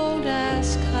don't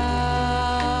ask how.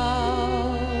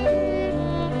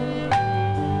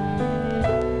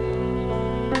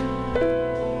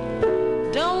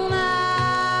 Don't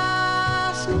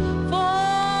ask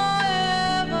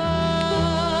forever.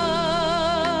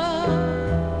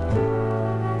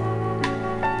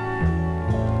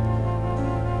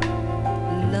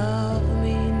 Love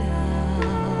me now.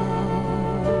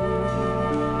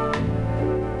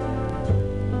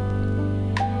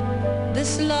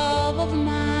 This love of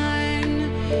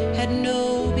mine had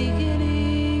no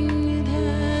beginning, it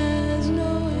has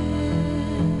no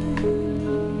end.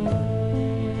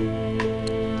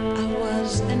 I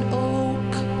was an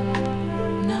oak,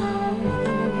 now I'm a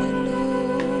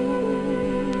willow,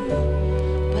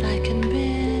 but I can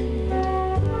bend.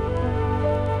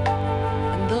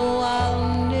 And though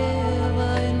I'll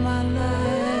never in my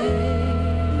life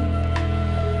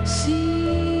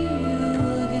see you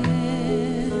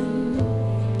again,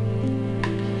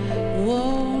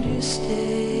 won't you stay?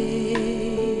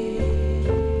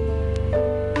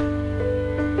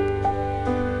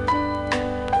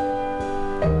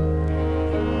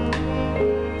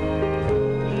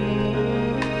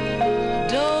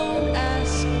 Don't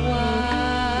ask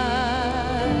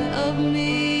why of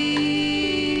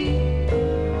me,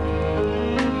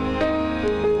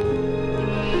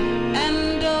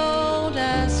 and don't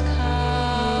ask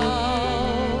how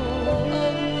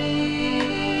of me.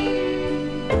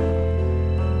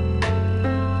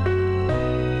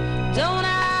 Don't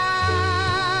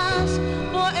ask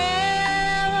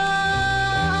forever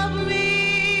of me.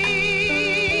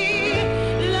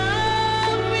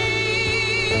 Love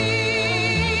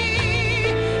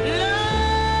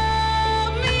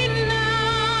me now.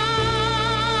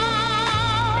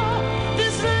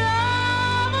 This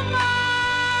love of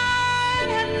mine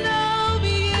had no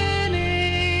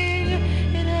beginning,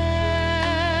 it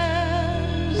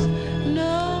has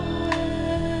no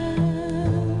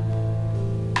end.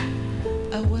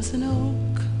 I was an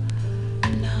oak,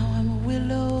 now I'm a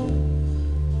willow,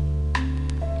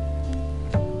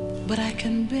 but I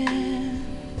can bend.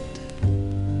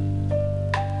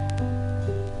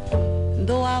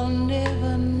 Though I'll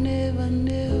never, never,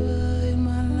 never in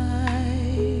my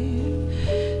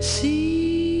life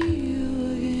see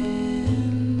you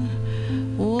again,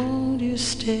 won't you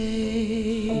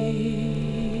stay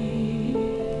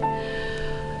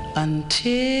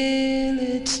until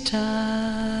it's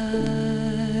time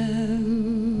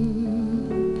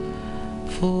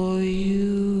for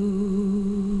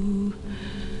you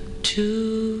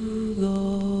to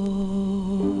go?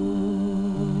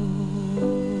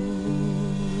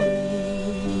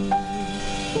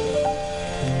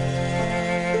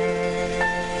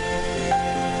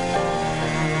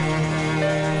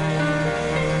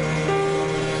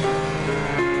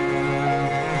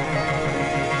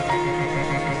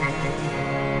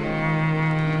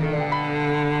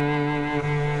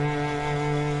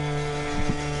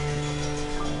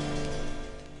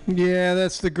 Yeah,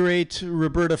 that's the great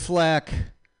Roberta Flack.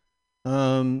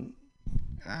 I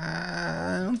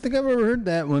don't think I've ever heard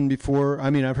that one before. I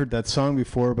mean, I've heard that song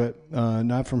before, but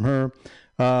not from her.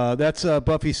 That's a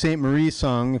Buffy St. Marie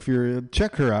song. If you're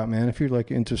check her out, man. If you're like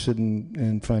interested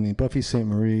in finding Buffy St.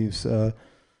 Marie's a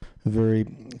very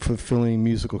fulfilling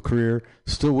musical career,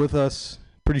 still with us,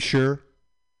 pretty sure.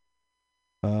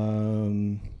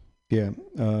 Yeah.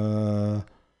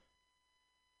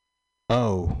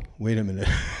 Oh, wait a minute.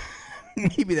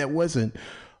 Maybe that wasn't.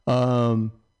 I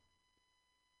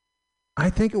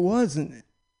think it wasn't.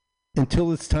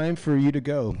 until it's time for you to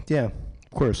go. Yeah,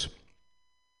 of course.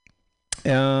 Hey,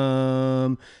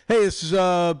 this is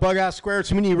BughouseSquare.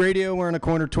 It's MutinyRadio. We're on the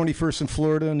corner of 21st and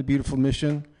Florida in the beautiful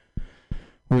Mission,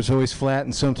 where it's always flat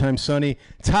and sometimes sunny.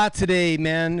 It's hot today,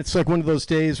 man. It's like one of those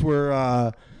days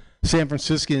where San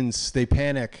Franciscans, they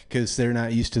panic because they're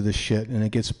not used to this shit, and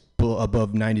it gets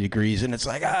above 90 degrees, and it's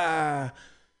like, I'm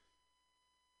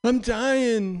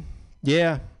dying.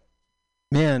 Yeah.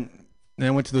 Man, and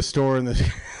I went to the store, and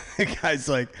the guy's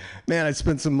like, man, I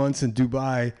spent some months in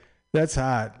Dubai. That's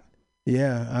hot.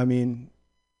 Yeah, I mean,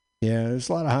 yeah, there's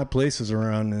a lot of hot places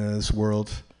around this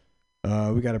world.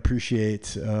 We got to appreciate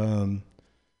the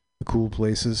cool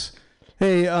places.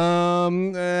 Hey, I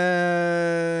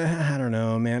don't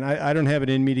know, man. I don't have it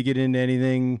in me to get into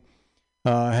anything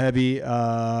heavy.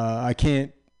 I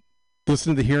can't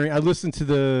listen to the hearing. I listened to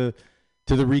the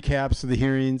recaps of the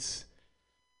hearings.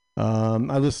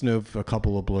 I listened to a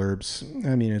couple of blurbs.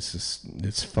 I mean,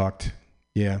 it's fucked.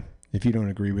 Yeah. If you don't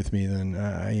agree with me, then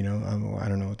I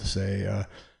don't know what to say. Of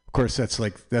course, that's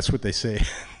what they say.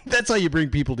 That's how you bring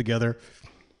people together.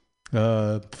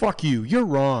 Fuck you. You're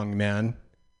wrong, man.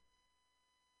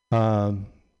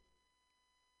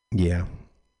 Yeah.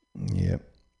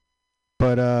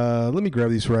 But let me grab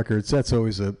these records. That's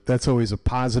always a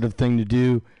positive thing to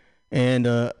do, and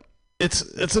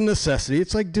it's a necessity.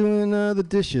 It's like doing the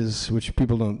dishes, which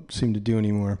people don't seem to do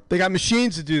anymore. They got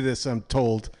machines to do this, I'm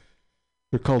told.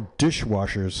 They're called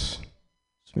dishwashers.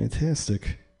 It's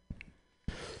fantastic.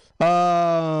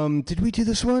 Did we do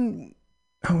this one?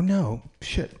 Oh no,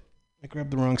 shit! I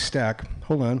grabbed the wrong stack.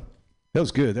 Hold on. That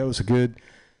was good.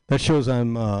 That shows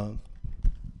I'm on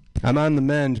the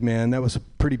mend, man. That was a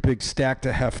pretty big stack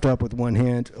to heft up with one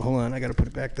hand. Hold on, I got to put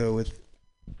it back though with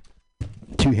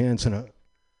two hands and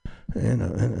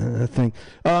a thing.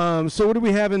 So what do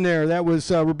we have in there? That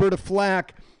was Roberta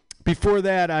Flack. Before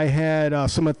that, I had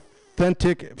some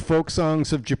authentic folk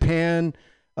songs of Japan.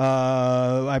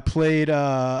 I played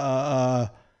Yasugi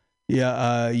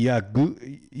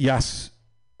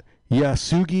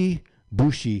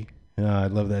Bushi. I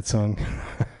love that song.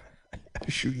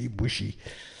 Yasugi Bushi.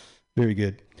 Very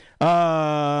good.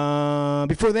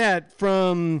 Before that,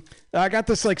 I got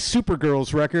this like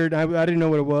Supergirls record. I didn't know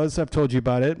what it was. I've told you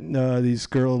about it. These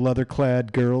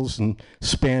leather-clad girls in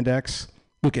spandex,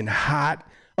 looking hot,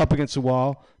 up against the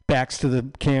wall, backs to the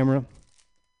camera,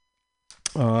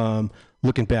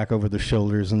 looking back over their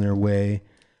shoulders in their way.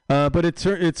 But it's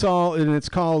called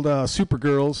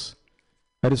Supergirls.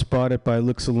 I just bought it by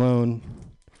looks alone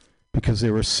because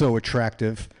they were so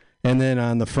attractive. And then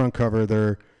on the front cover,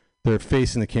 they're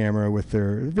facing the camera with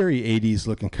their very 80s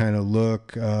looking kind of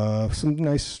look. Some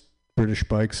nice British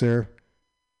bikes there.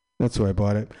 That's why I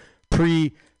bought it.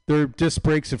 Their disc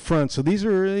brakes in front. So these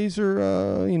are late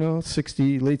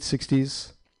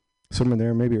 60s, somewhere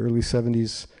there, maybe early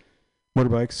 70s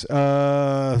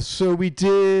motorbikes. So we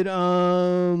did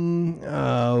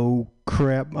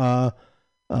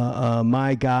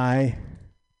My Guy.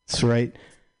 That's right.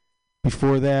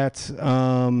 Before that,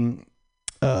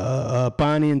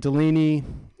 Bonnie and Delaney.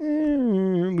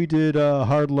 We did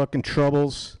Hard Luck and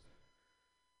Troubles.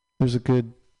 There's a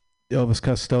good Elvis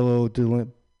Costello,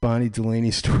 Bonnie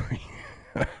Delaney story.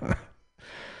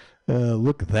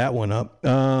 Look that one up.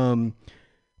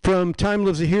 From Time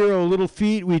Lives a Hero, Little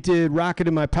Feat, we did Rocket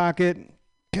in My Pocket.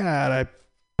 God, I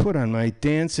put on my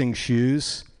dancing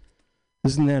shoes.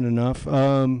 Isn't that enough?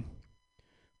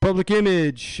 Public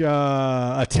Image,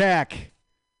 Attack.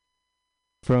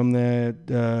 From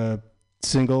that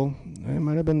single. It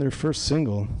might have been their first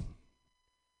single.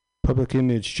 Public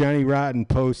Image. Johnny Rotten,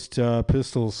 Post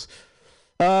Pistols.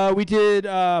 We did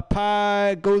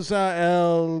Pa Goza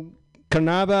El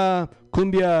Carnava,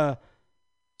 Cumbia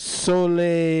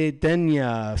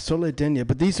Soledenia.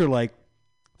 But this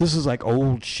is like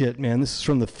old shit, man. This is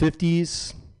from the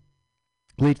 50s,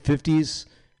 late 50s,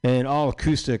 and all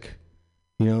acoustic.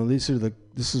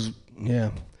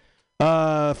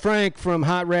 Frank from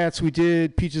Hot Rats, we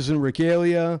did Peaches and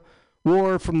Regalia.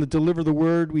 War from the Deliver the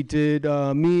Word, we did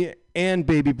Me and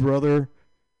Baby Brother,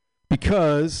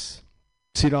 because,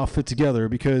 see, it all fit together,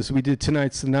 because we did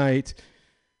Tonight's the Night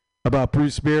about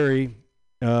Bruce Berry.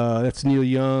 That's Neil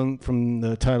Young from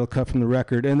the title cut from the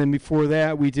record. And then before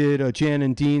that, we did a Jan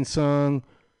and Dean song,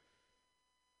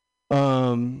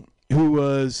 who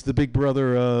was the big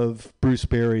brother of Bruce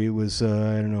Berry. Was he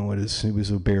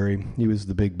was a Berry. He was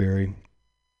the big Berry.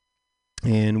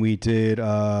 And we did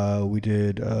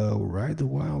Ride the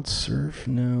Wild Surf.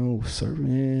 No,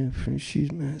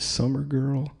 she's Summer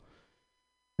Girl.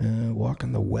 Walk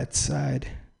on the Wet Side.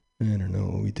 I don't know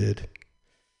what we did.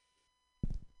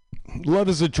 Love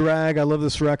is a Drag. I love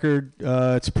this record.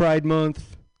 It's Pride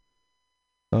Month.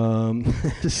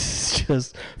 It's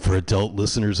just for adult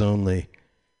listeners only.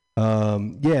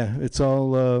 Yeah, it's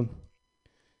all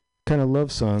kind of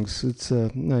love songs. It's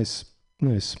nice.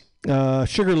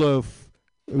 Sugarloaf.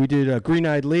 We did Green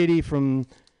Eyed Lady from,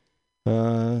 I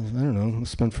don't know,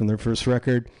 must have been from their first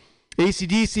record.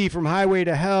 AC/DC from Highway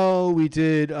to Hell. We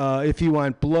did If You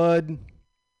Want Blood.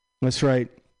 That's right.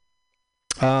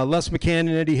 Les McCann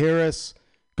and Eddie Harris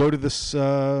go to this,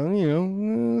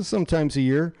 sometimes a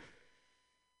year.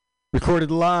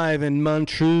 Recorded live in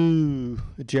Montreux,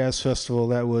 a jazz festival.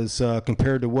 That was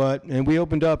Compared to What. And we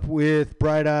opened up with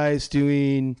Bright Eyes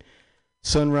doing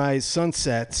Sunrise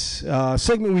Sunsets.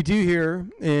 Segment we do here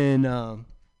in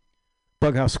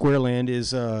BughouseSquare land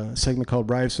is a segment called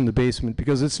Rise from the Basement,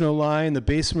 because it's no lie, in the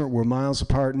basement we're miles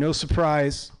apart. No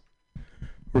surprise,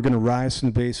 we're going to rise from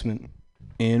the basement.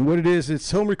 And what it is, it's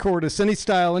home recorded. It's any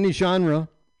style, any genre.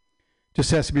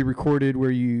 Just has to be recorded where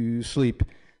you sleep.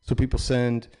 So people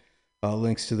send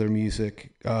links to their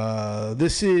music.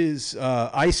 This is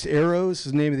Iced Arrows,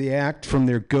 is the name of the act, from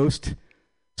their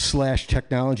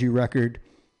Ghost/Technology record.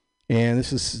 And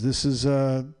this is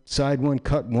side one,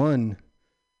 cut one.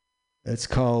 It's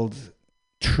called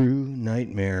True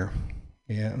Nightmare.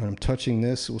 Yeah, and I'm touching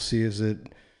this. We'll see, is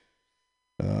it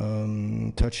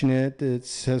touching it?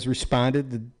 It has responded.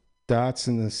 The dots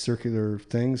and the circular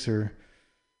things are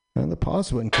on the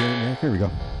pause button. Here we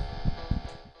go.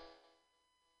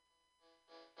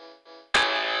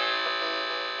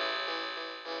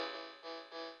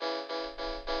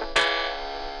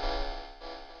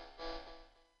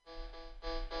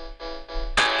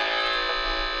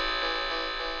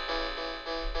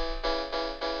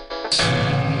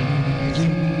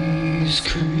 These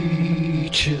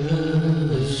creatures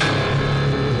of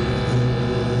the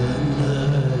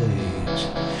night,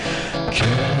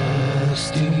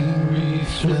 casting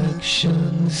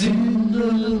reflections in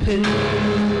the pale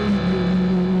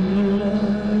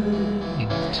moonlight.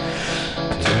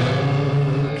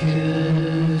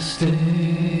 Darkest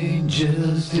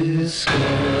angels disguised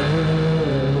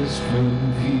from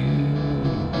view.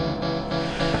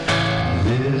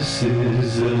 This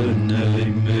is a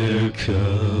nightmare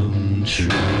come true.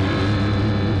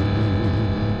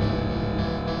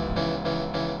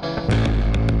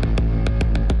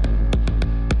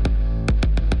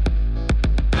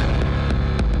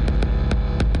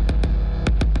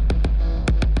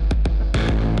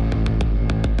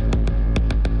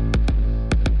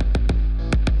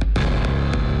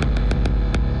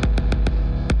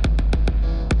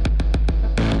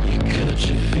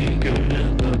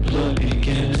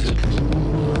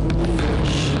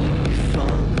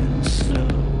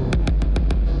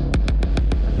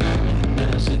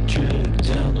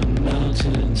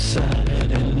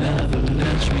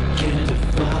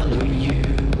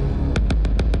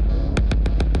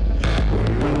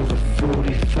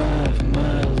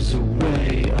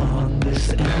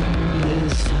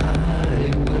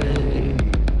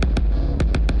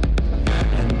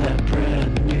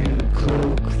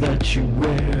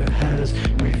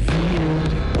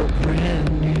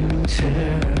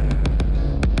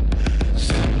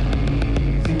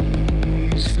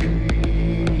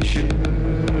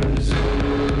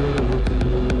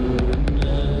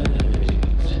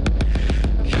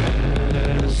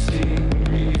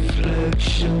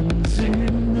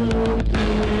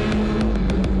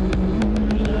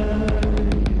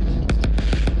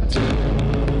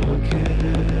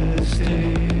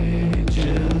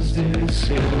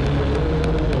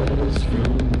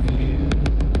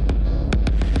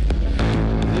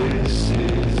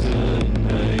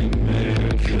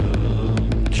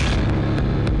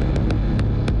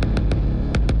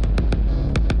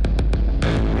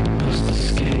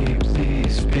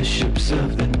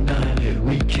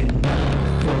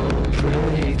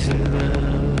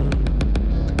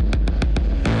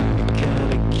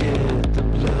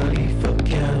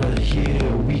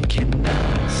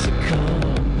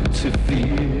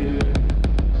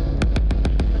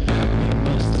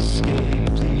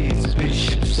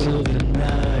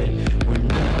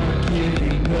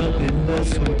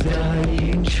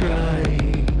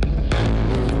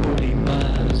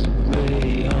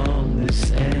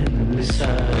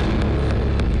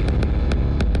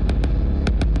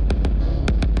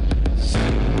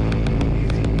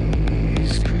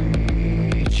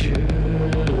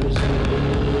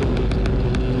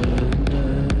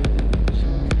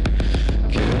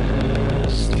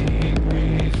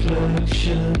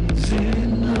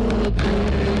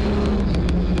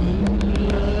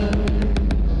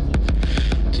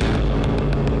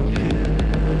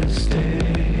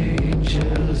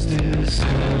 Just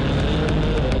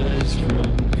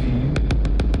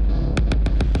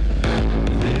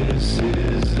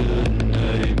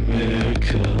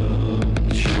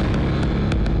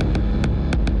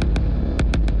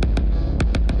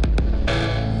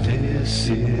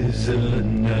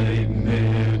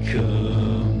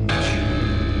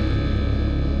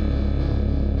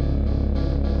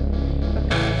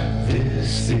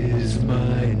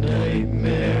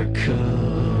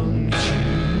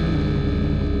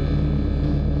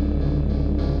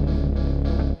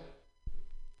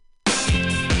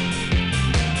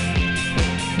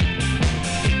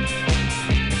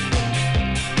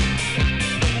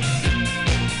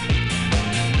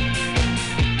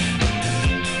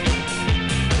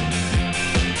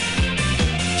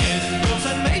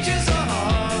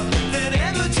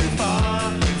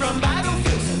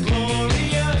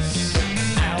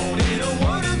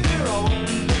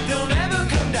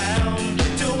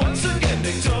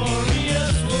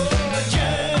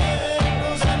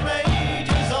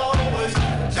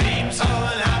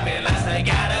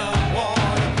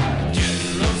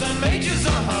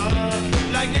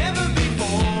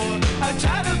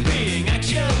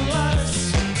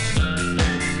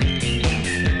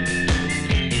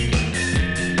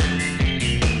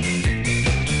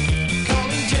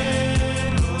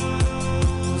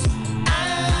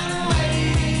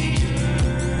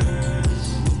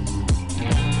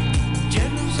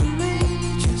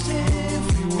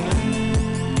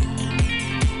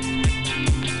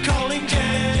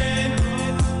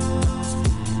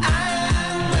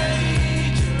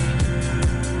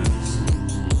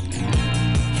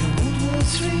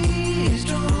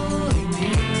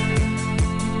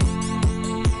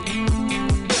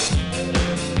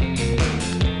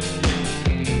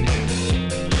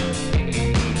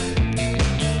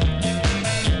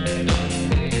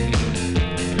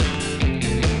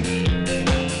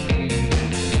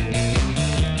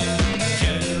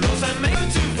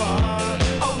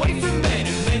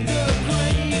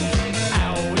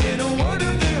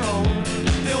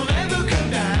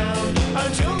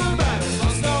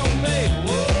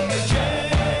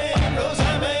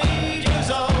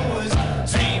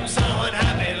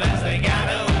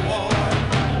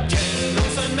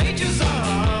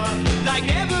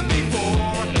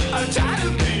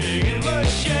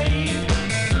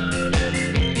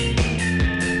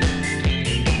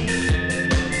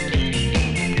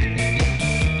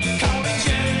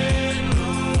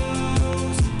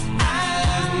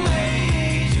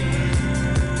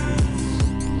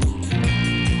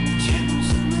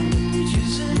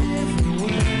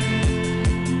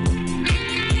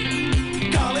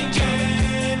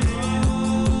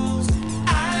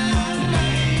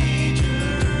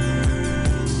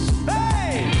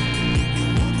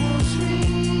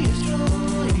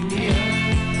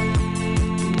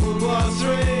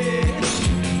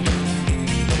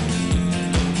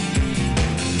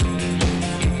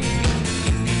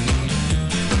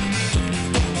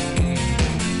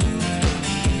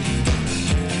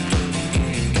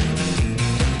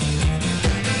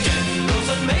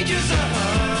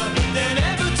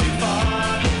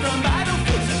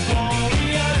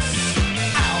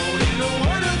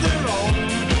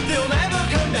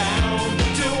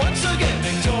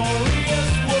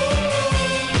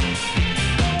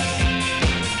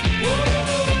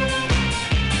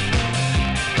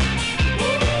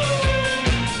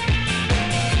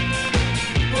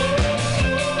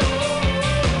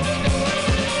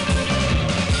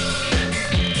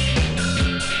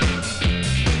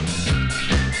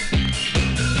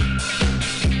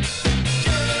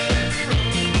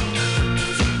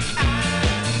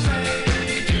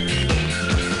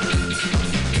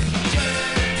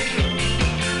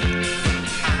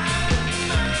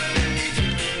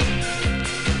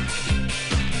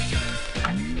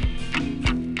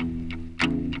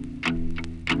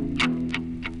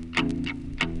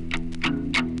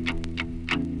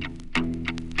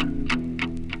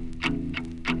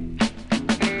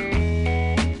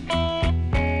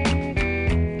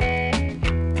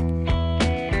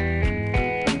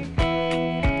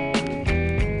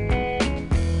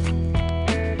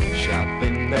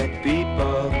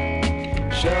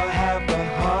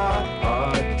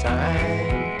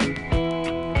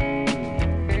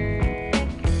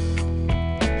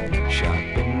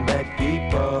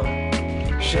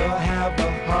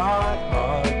hard,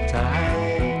 hard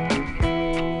time.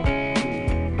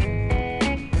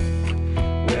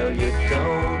 Well, you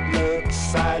don't look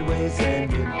sideways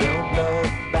and you don't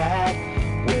look back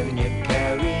when you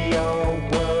carry your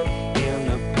world in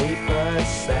a paper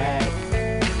sack.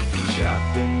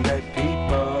 Shopping that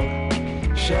people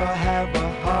sure have a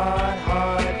hard,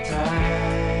 hard time.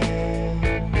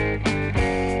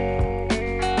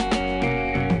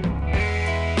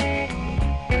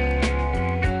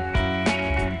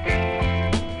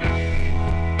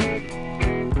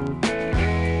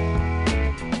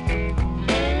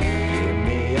 Give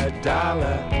me a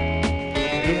dollar,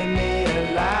 give me a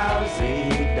lousy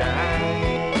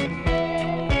dime.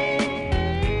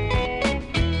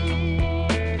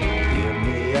 Give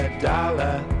me a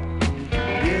dollar,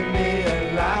 give me a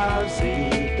lousy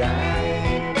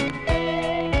dime.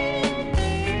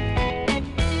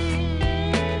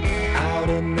 Out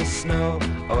in the snow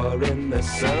or in the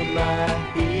summer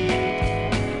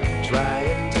heat,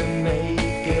 trying to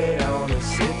make it on a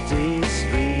city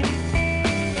street.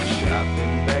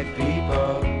 Shopping bag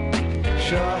people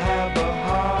sure have a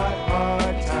hard,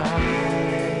 hard time.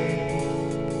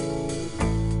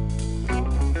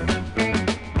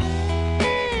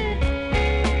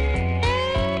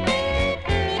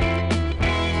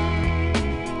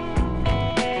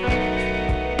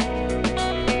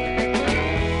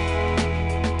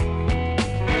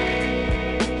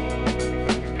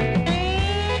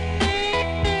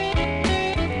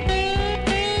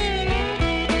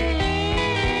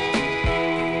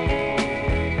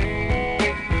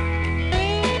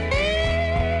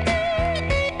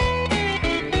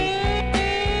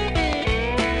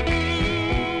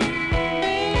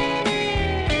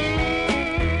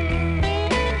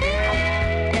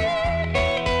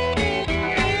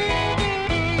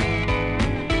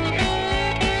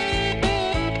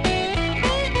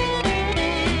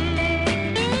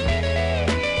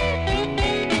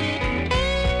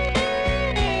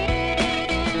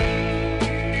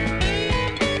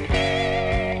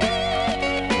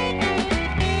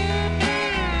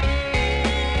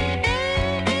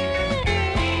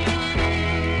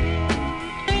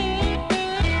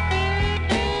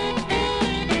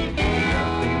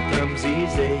 Nothing comes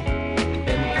easy,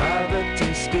 and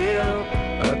poverty's still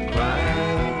a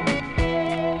crime.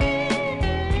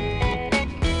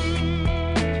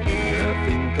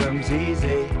 Nothing comes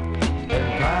easy, and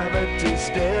poverty's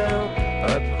still a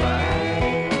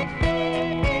crime.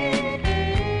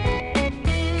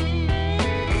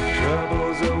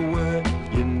 Trouble's a word,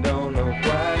 you don't know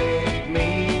what it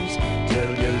means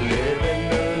till you're living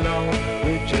alone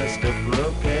with just a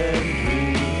broken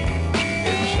dream.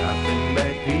 And shopping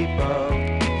bag people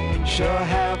sure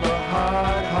have a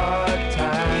hard, hard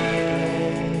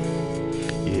time.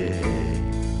 Yeah.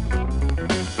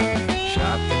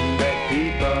 Shopping bag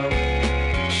people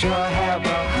sure have a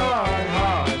hard,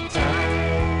 hard time.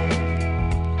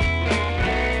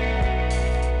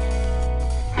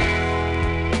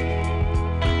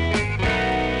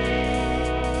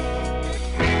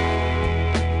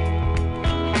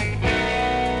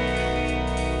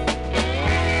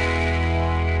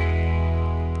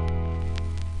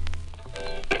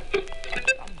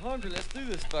 I'm hungry. Let's do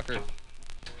this fucker.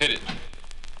 Hit it.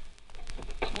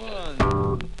 One.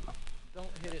 Don't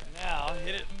hit it now.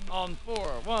 Hit it on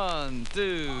 4. 1,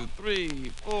 2,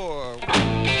 3, 4. Did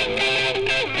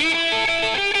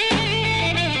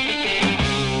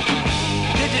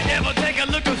you ever take a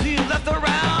look at who's left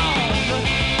around?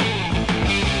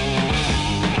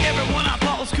 Everyone I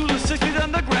thought was cool is 6 feet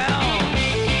underground.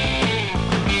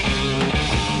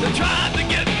 They tried to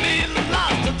get me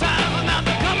lost of time, and now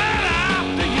they're coming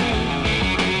after you.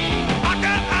 I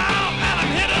got out, and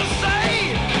I'm here to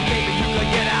say, maybe you could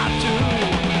get out too.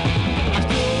 I'm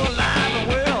still alive and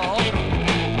well.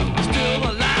 Still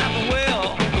alive and well.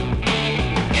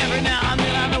 Every now and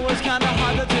then I know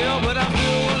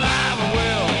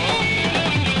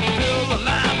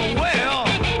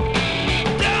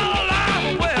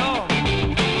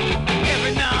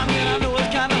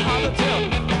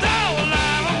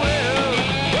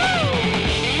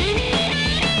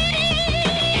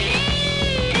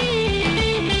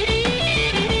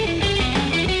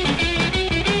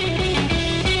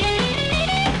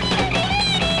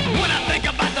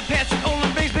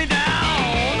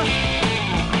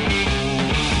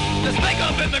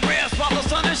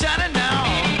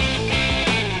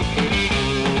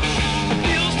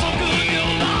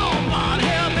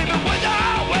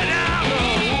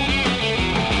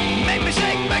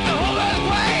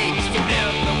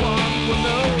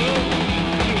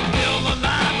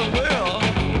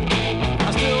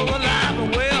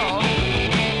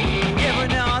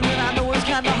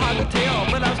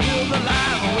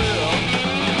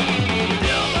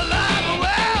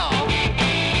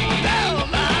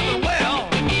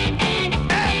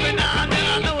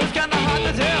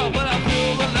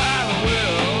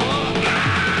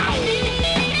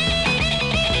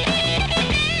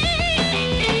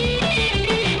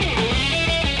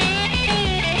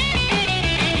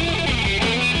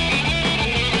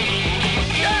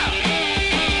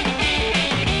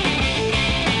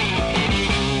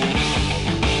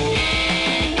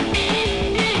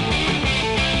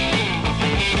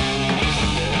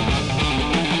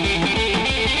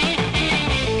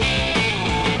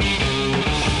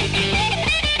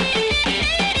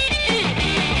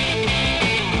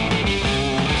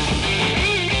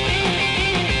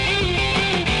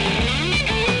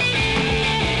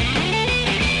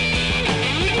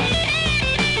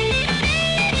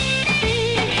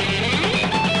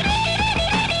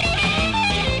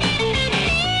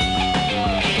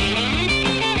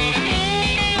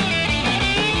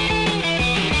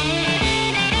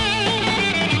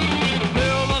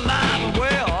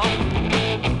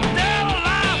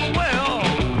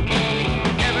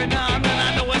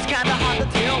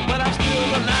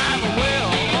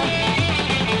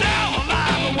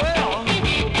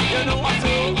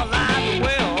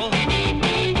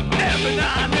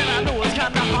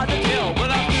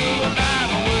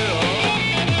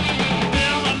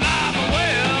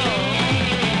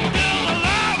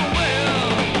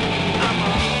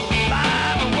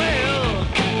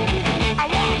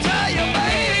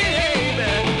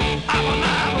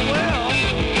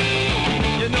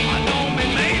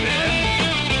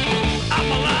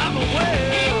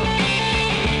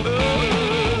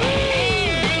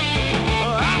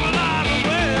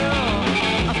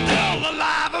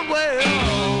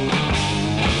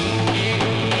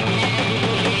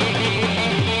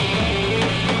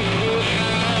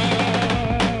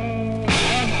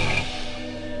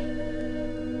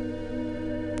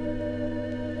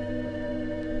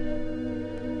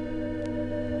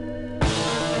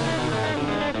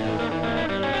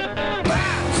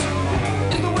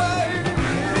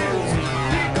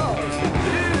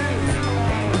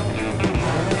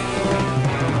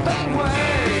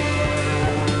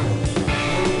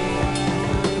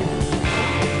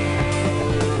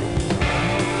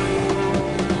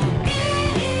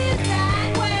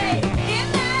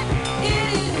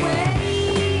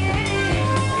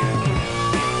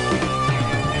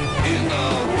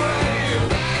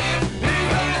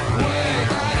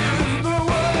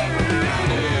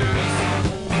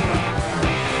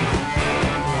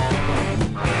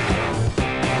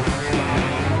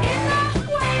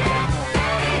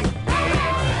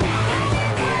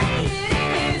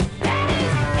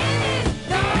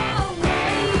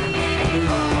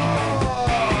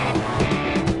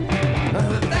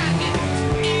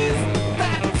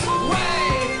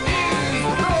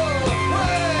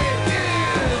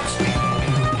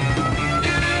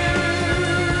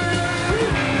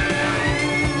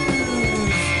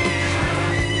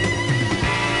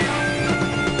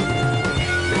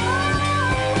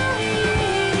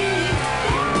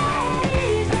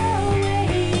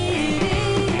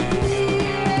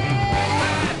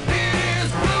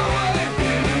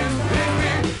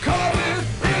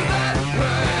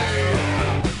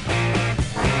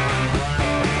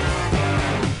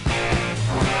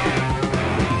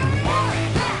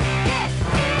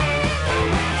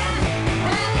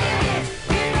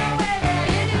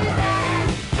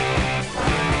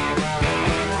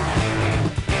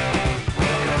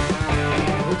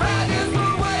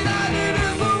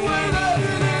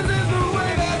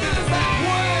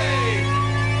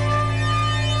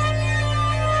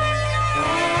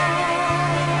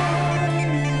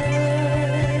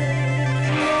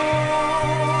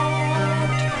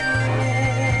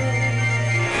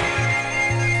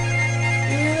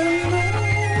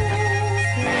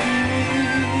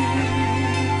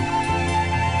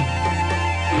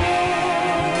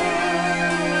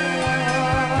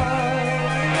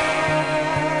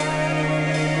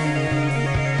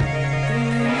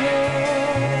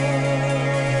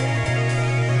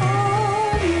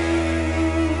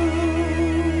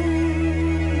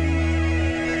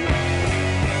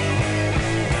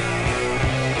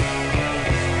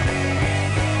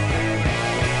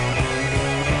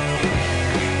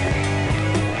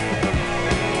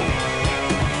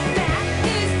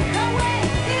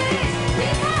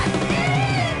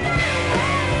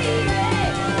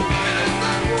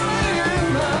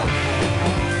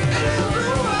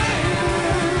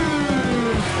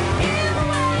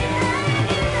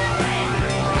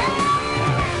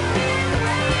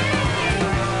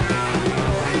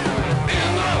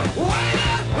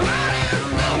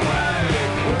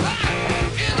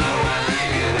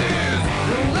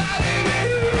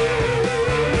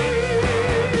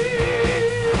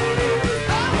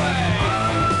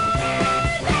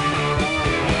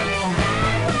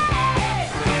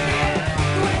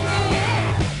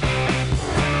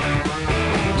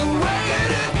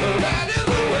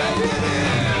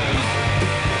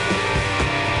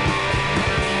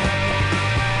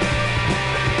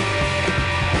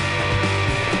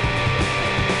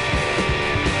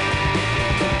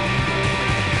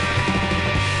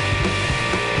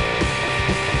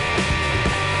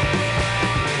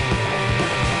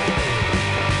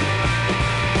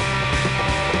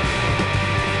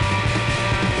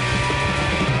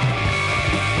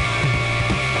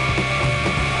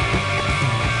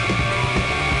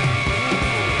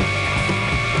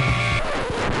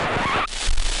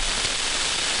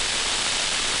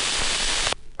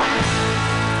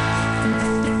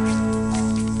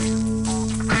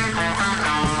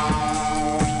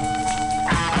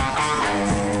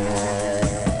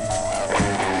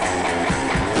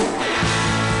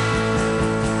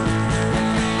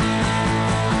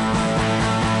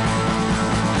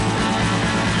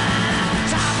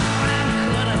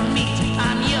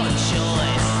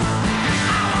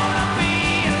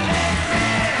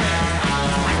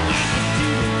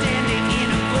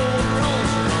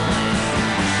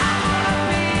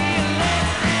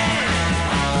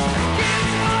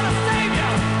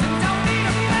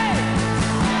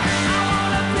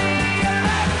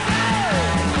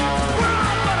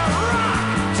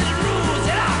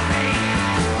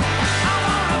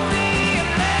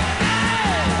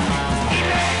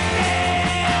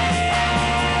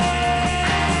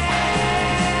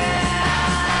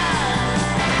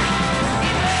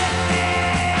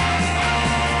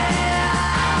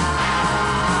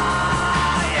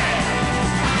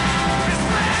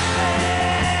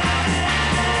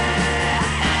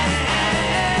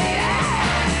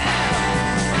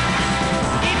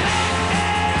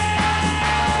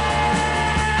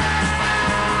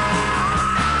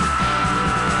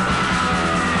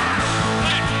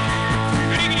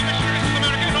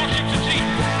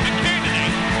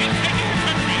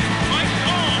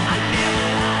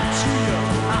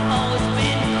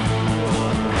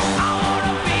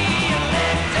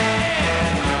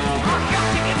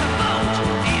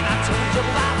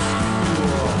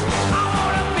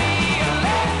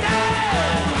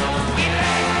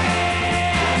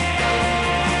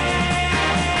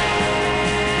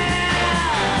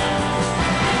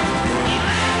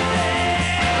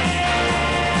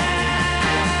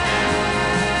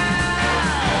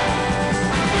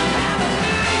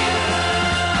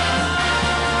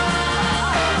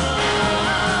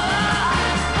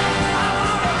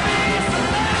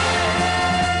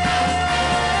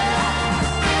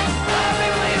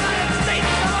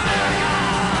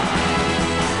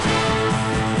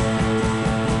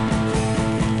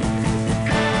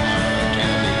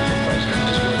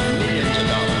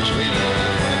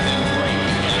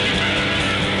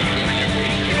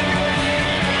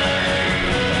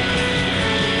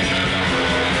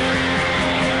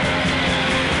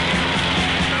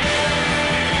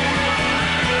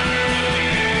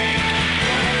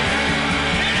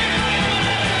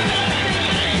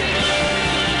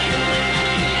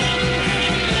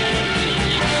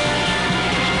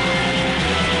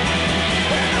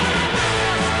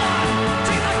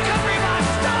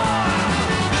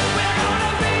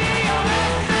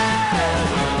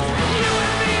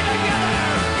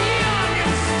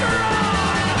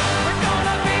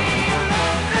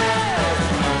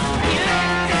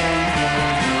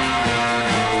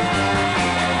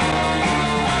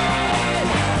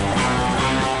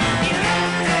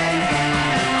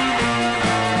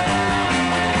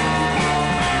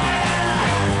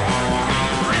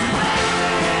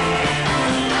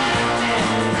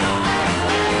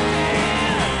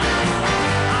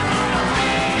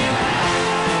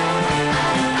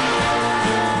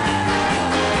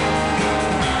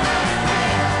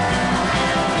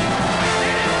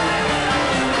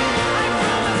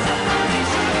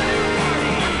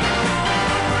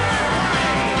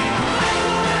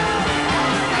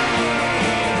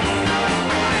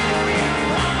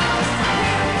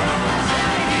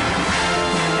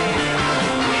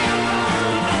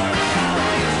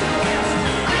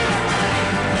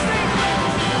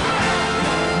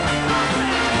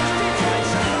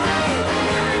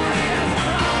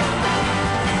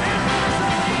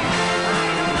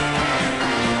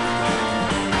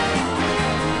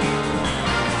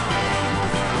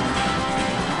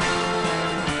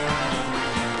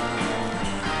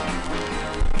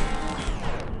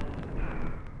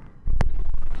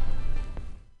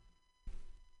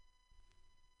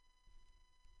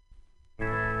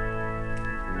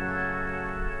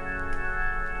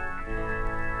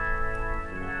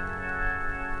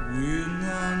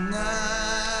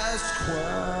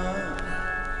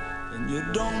you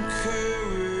don't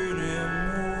care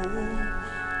anymore.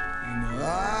 And your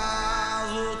eyes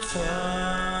will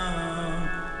turn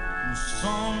to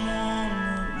someone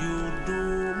that you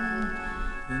adore,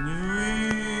 and you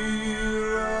realize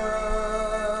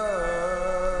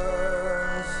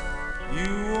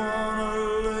you wanna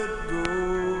let go.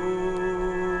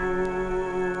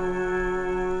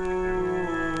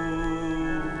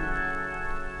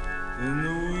 And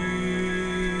the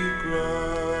weak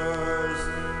rise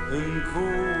and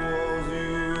cold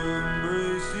you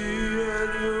embrace it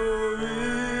at your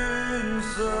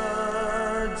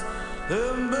insides.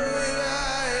 And baby, I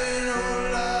ain't no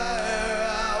liar.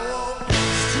 I walk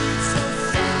streets of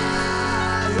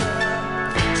fire,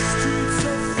 streets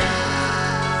of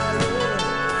fire,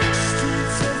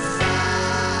 streets of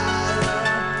fire,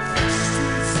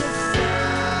 streets of fire.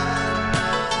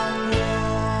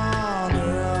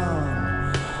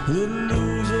 The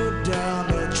loser down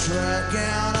the track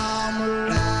and I'm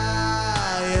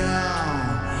lying.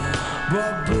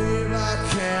 But babe, I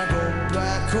can't go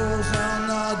back 'cause in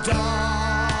the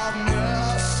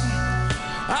darkness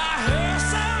I hear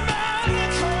somebody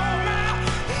call my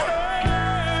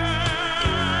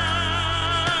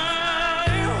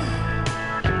name.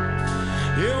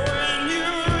 Yeah, when you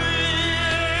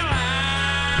realize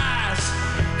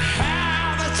how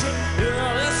the truth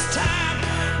this time,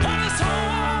 and it's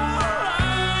all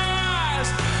lies,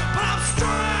 but I'm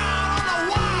strung on the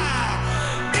wire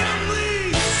in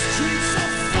these streets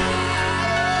of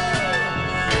fire,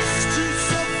 streets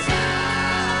of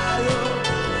fire,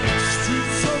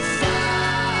 streets of fire.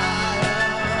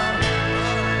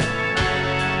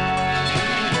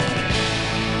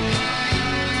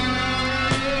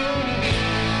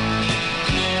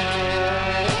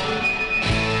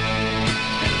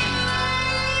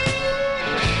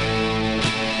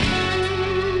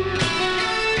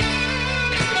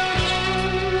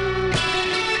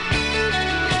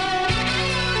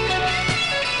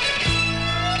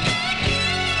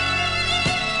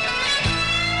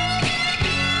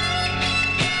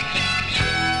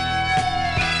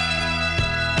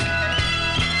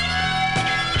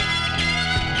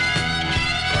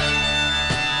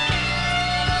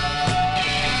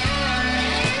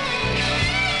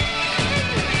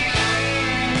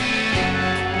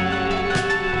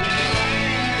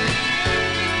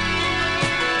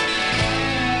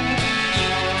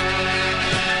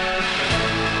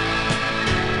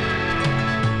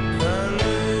 I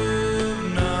live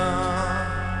now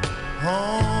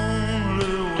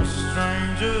only with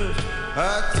strangers I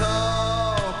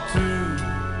talk to,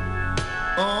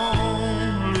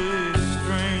 only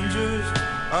strangers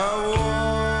I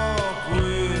walk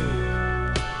with,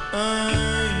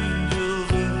 angels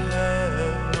that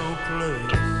have no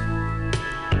place.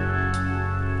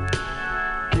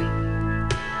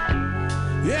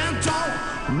 Yeah, don't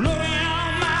look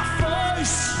in my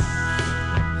face.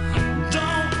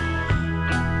 Don't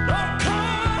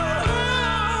call my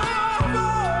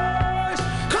voice,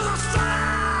 'cause I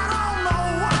stand on the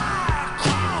wire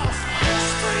cross.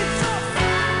 Streets of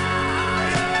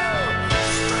fire,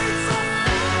 streets of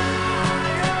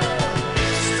fire,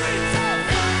 streets of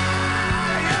fire,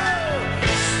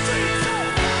 streets of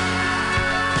fire.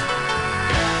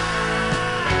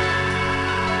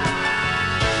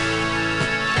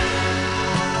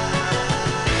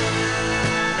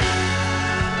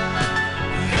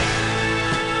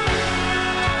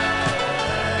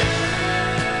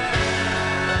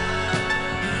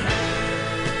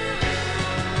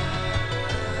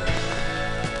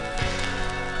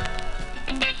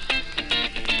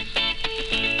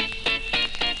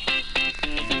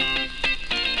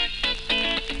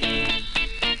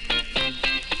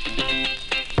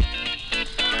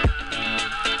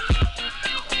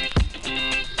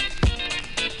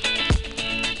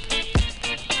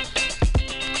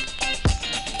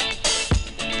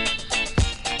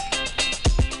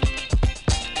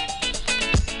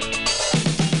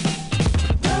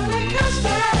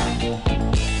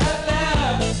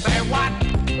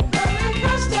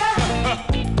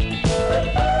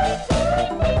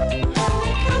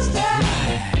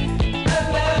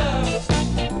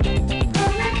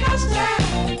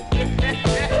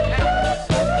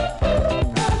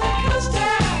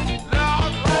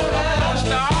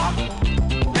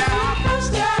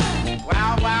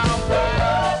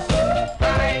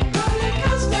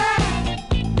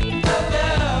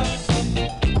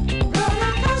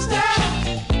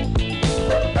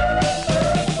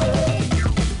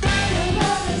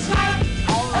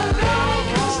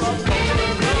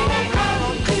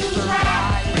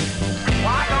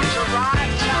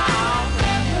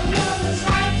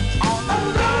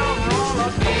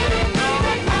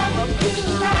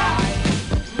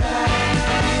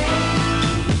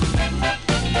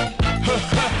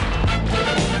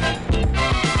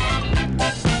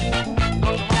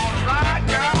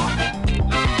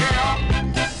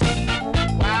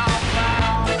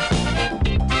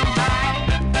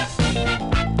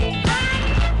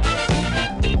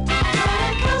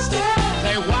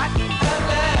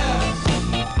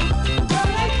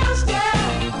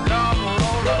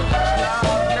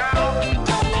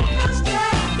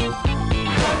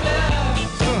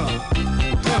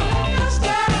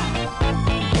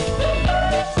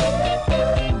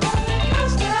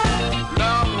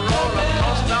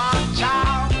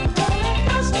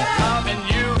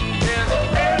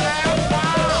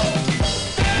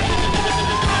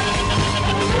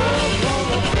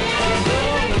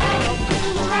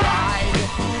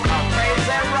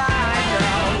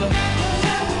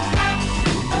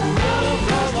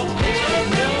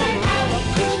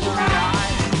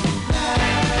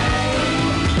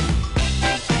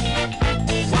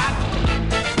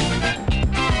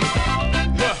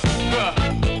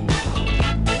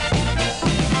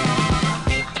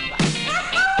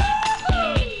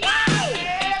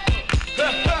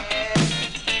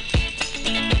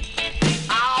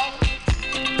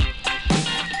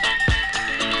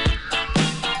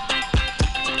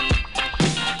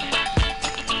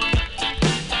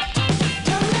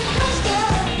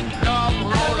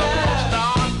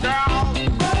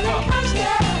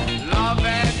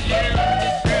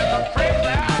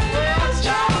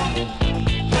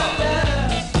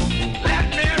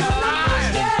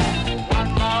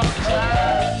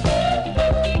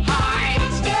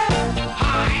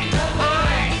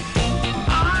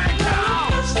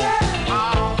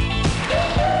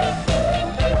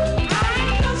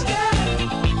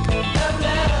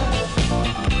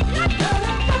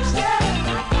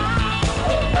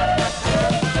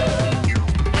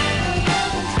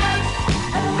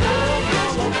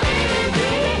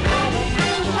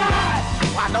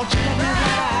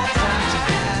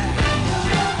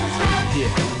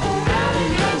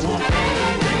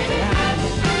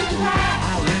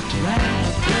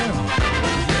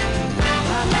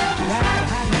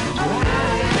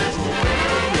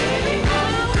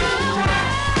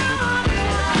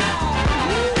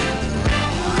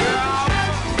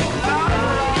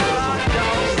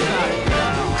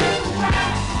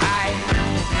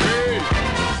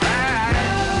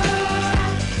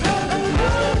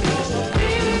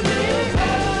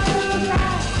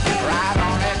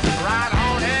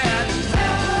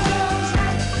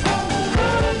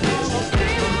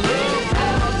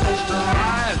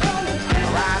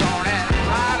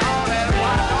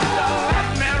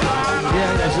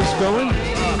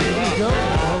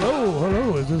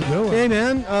 Hey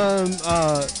man,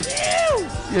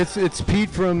 it's Pete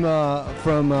from The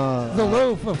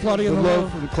Loaf of Claudia the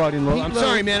Loaf. The Claudia Loaf. Pete I'm Loaf.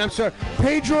 sorry, man. I'm sorry.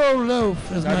 Pedro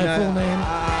Loaf is my full name.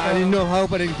 I didn't know.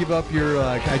 Hope I didn't give up your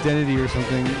identity or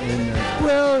something. And,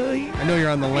 well, I know you're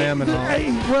on the lam and all.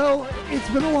 Well, it's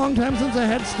been a long time since I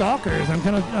had stalkers. I'm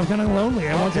kind of lonely.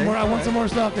 I want some more. I want some more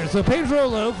stalkers. So Pedro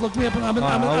Loaf, look me up.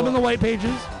 I'm in the white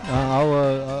pages.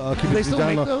 I'll keep it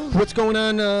down low. What's going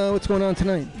on? What's going on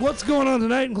tonight? What's going on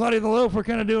tonight in Claudia the Loaf? We're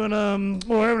kind of doing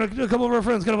we're having a couple of our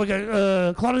friends, kind of like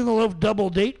a Claudia the Loaf double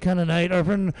date kind of night. Our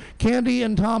friend Candy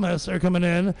and Thomas are coming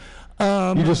in.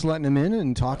 You just letting them in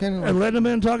and talking? And letting them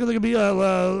in and talking.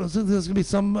 There's gonna be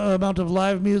some amount of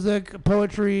live music,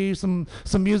 poetry, some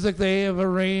music they have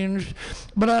arranged.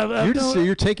 But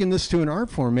you're taking this to an art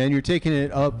form, man. You're taking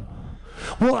it up.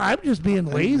 Well, I'm just being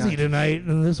lazy tonight,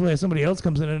 and this way somebody else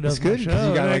comes in and does good. my show.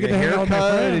 You got like a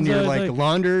haircut, and you're like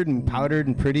laundered and powdered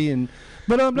and pretty and.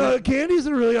 But no, Candy's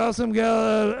a really awesome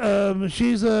gal.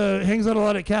 She's hangs out a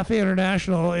lot at Cafe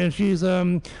International, and she's I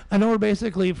know her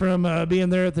basically from being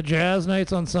there at the jazz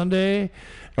nights on Sunday,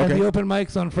 and the open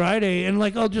mics on Friday, and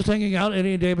like just hanging out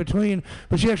any day between.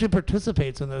 But she actually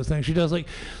participates in those things. She does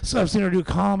so I've seen her do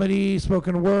comedy,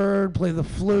 spoken word, play the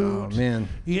flute. Oh man!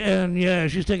 Yeah,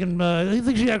 she's taken. I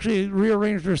think she actually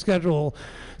rearranged her schedule,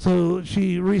 so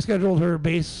she rescheduled her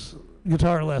bass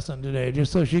guitar lesson today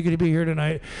just so she could be here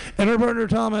tonight. And her partner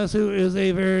Thomas, who is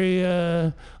a very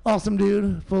awesome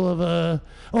dude, full of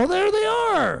oh, there they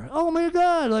are. Oh my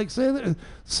God, like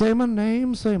say my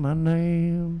name, say my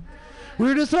name. We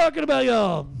were just talking about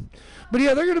y'all. But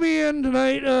yeah, they're gonna be in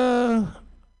tonight.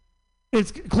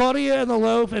 It's Claudia and the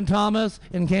Loaf and Thomas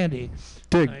and Candy.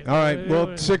 Dig. Tonight. All right,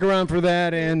 well, stick around for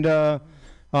that, and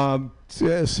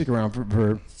stick around for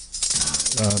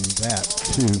that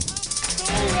too.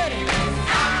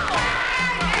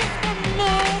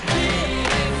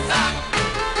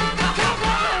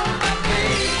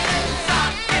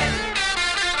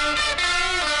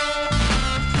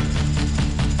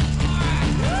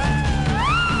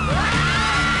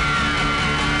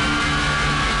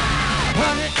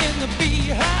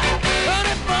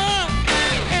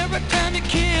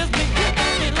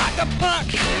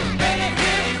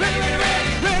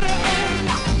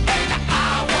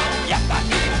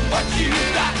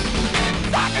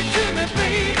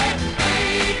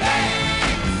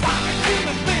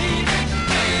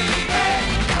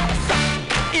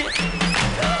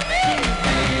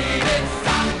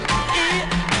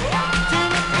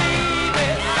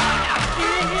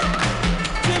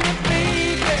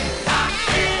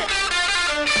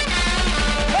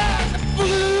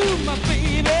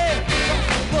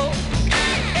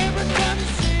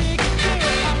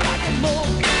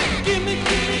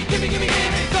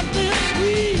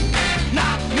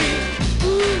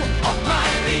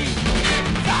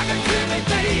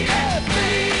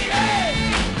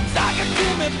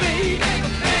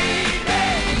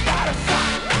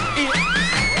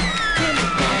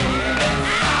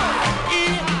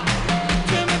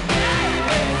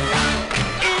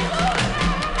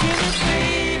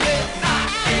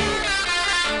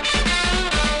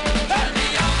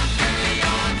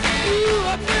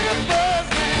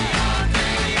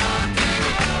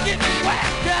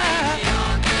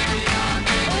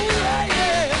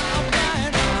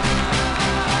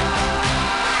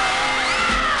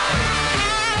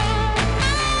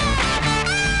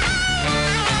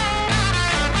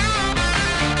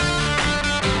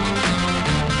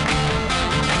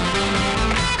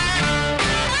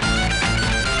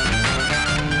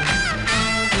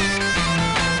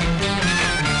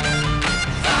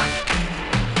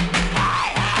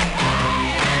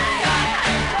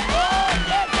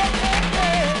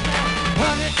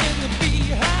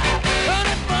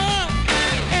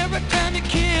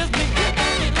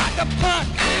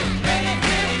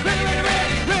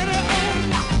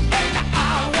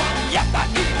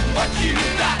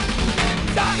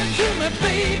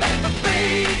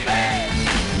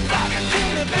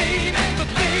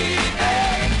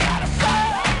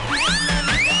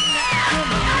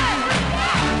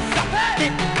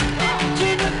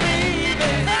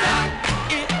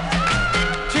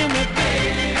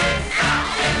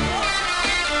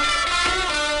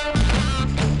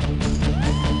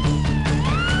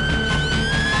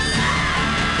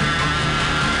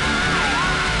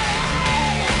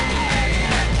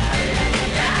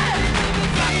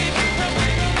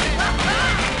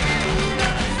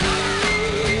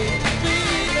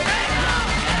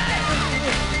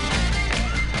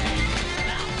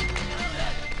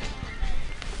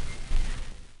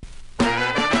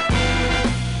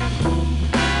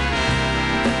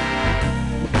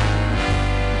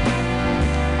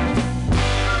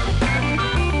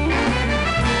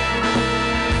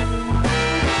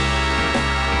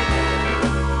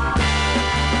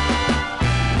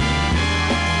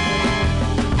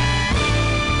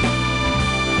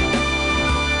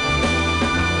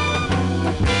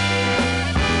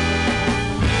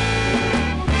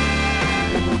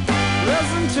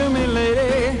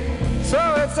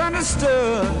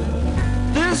 misunderstood.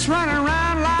 This running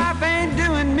around life ain't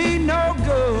doing me no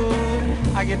good.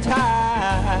 I get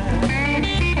tired,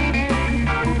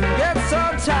 get so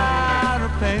tired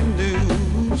of paying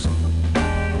dues.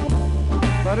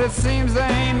 But it seems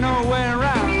there ain't no way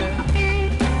around it,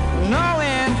 no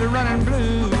end to running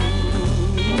blues.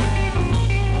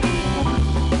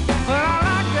 But I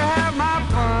like to have my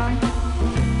fun,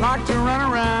 like to run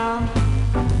around,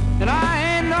 and I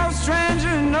ain't no stranger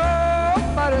in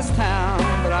nobody's town.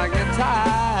 But I get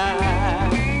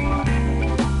tired,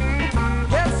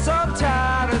 get so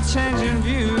tired of changing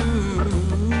views,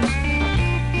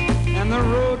 and the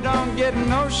road don't get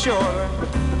no shorter,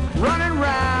 running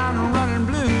round and running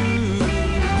blues.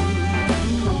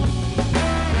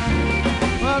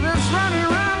 Well, this running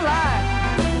around life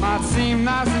might seem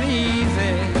nice and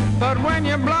easy, but when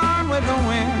you're blowing with the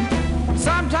wind,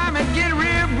 sometimes it get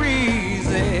real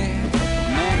breezy.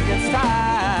 Man gets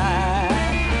tired.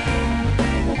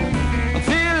 I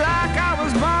feel like I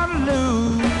was born to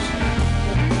lose,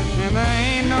 and there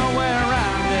ain't no way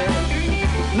around it,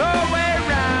 no way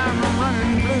around the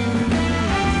running blues.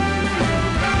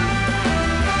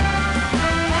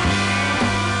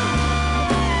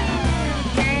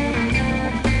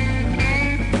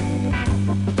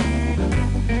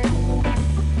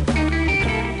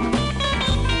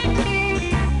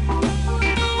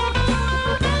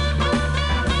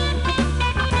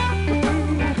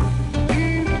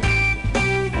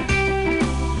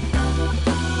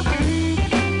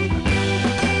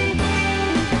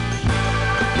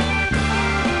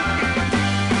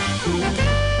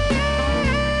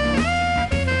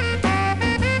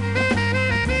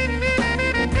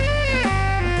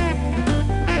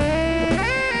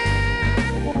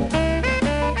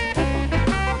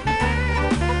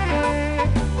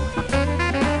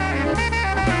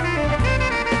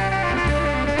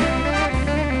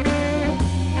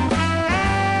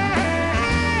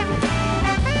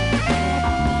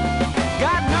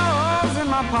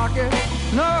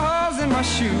 No holes in my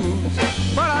shoes,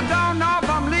 but I don't know if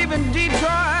I'm leaving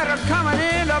Detroit or coming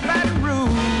into Baton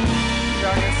Rouge.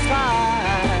 I get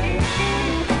tired,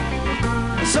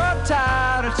 so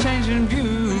tired of changing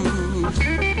views,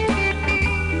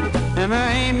 and there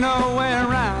ain't no way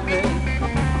around it,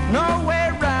 no way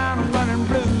around running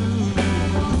blues.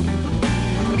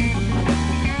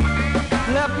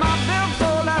 Left my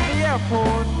billfold at the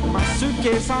airport, my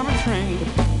suitcase on a train.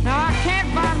 Now I can't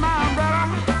find my umbrella,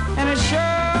 and it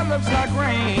sure looks like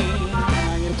rain.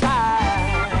 I get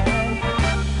tired,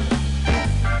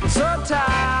 so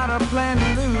tired of playing the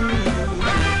lose,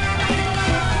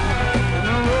 and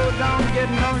the road don't get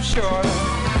no shorter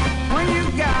when you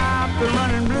got the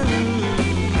running blues.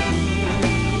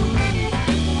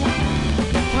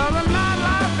 Well, the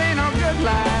nightlife ain't no good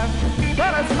life,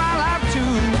 but it's my life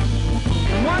too.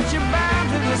 And once you're bound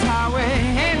to this highway,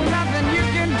 ain't nothing you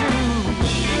can do.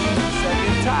 So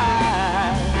get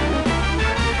tired,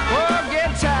 oh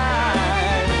get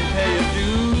tired, pay your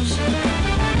dues,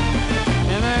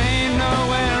 and there ain't no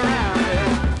way around it,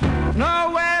 no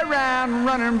way around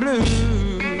running blues.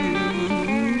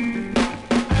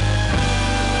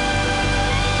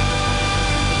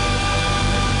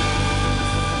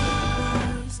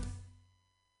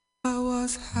 I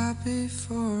was happy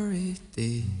for a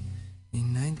day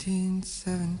in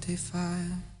 1975.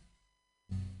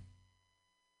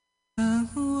 I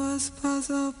was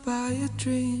puzzled by a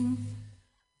dream,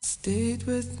 it stayed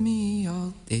with me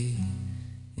all day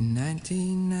in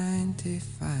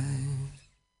 1995.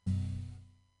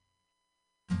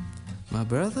 My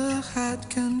brother had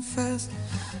confessed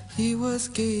he was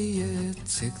gay, it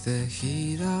took the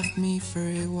heat off me for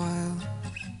a while.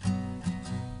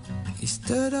 He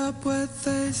stood up with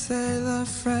a sailor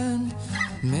friend,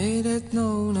 made it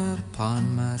known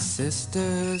upon my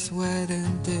sister's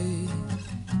wedding day.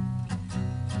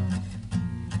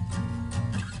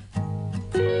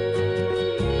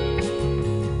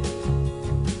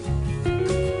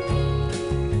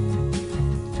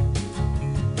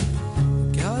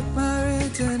 Got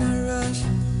married in a rush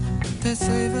to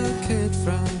save a kid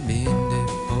from being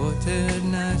deported,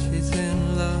 now she's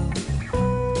in love.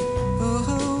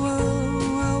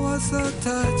 So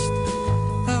touched,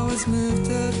 I was moved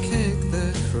to kick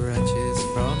the crutches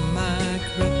from my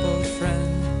crippled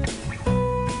friend.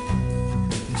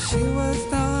 She was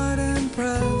not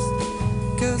impressed,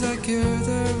 'cause I cured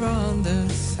her on the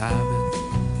Sabbath.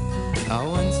 I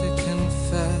want to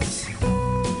confess,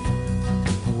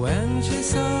 when she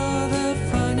saw the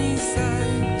funny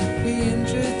side, we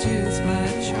introduced my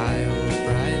child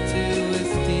bride to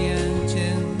whiskey and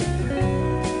gin,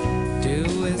 to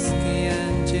whiskey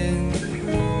and gin.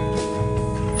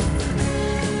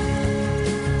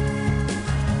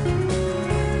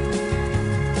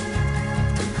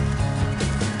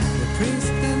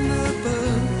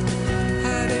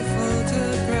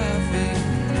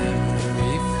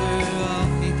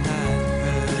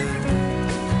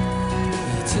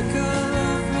 took all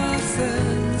of my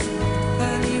sins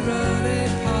and he wrote a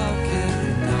pocket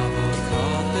novel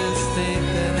called The State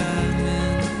That I'm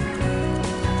in.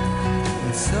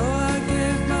 And so I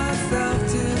give myself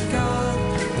to God.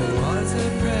 There was a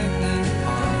pregnant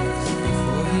pause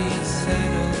before he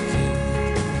said okay.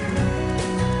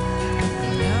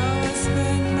 Now I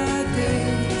spend my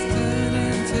days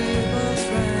turning tables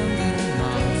round in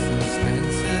Marks and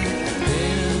Spencer. They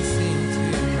don't seem to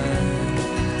mind.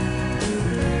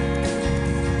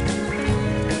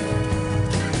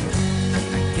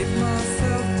 I give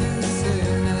myself to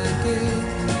sin again,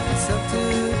 myself to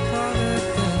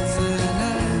Providence,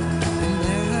 and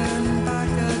there and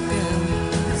back again,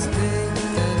 the state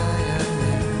that I am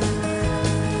in.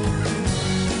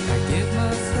 I give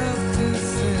myself to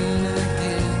sin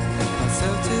again,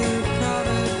 myself to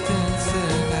Providence,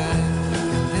 and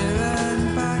there and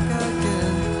back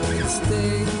again, the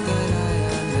state that I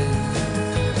am in.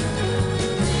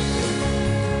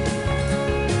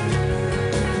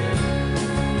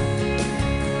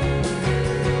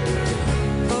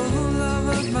 Oh, love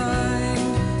of mine,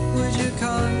 would you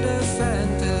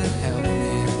condescend to help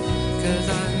me? 'Cause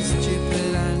I'm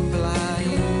stupid and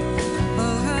blind.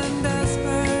 Oh, and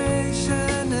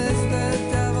desperation is the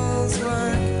devil's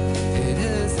work. It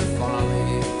is the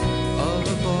folly of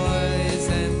a boy's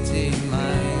empty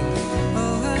mind.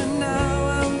 Oh, and now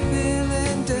I'm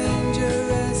feeling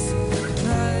dangerous,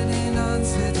 riding on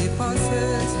city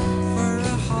buses for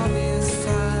a hobbyist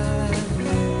time.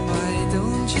 Why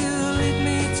don't you lead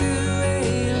me to a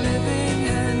living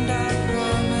end? I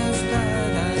promise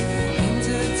that I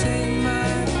entertain my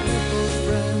crippled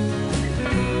friend,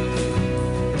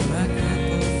 my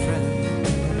crippled friend.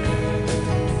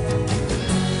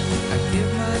 I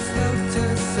give myself to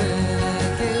sin, I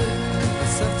give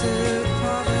myself to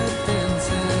Providence,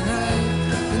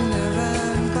 and there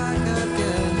and back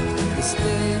again, the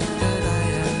state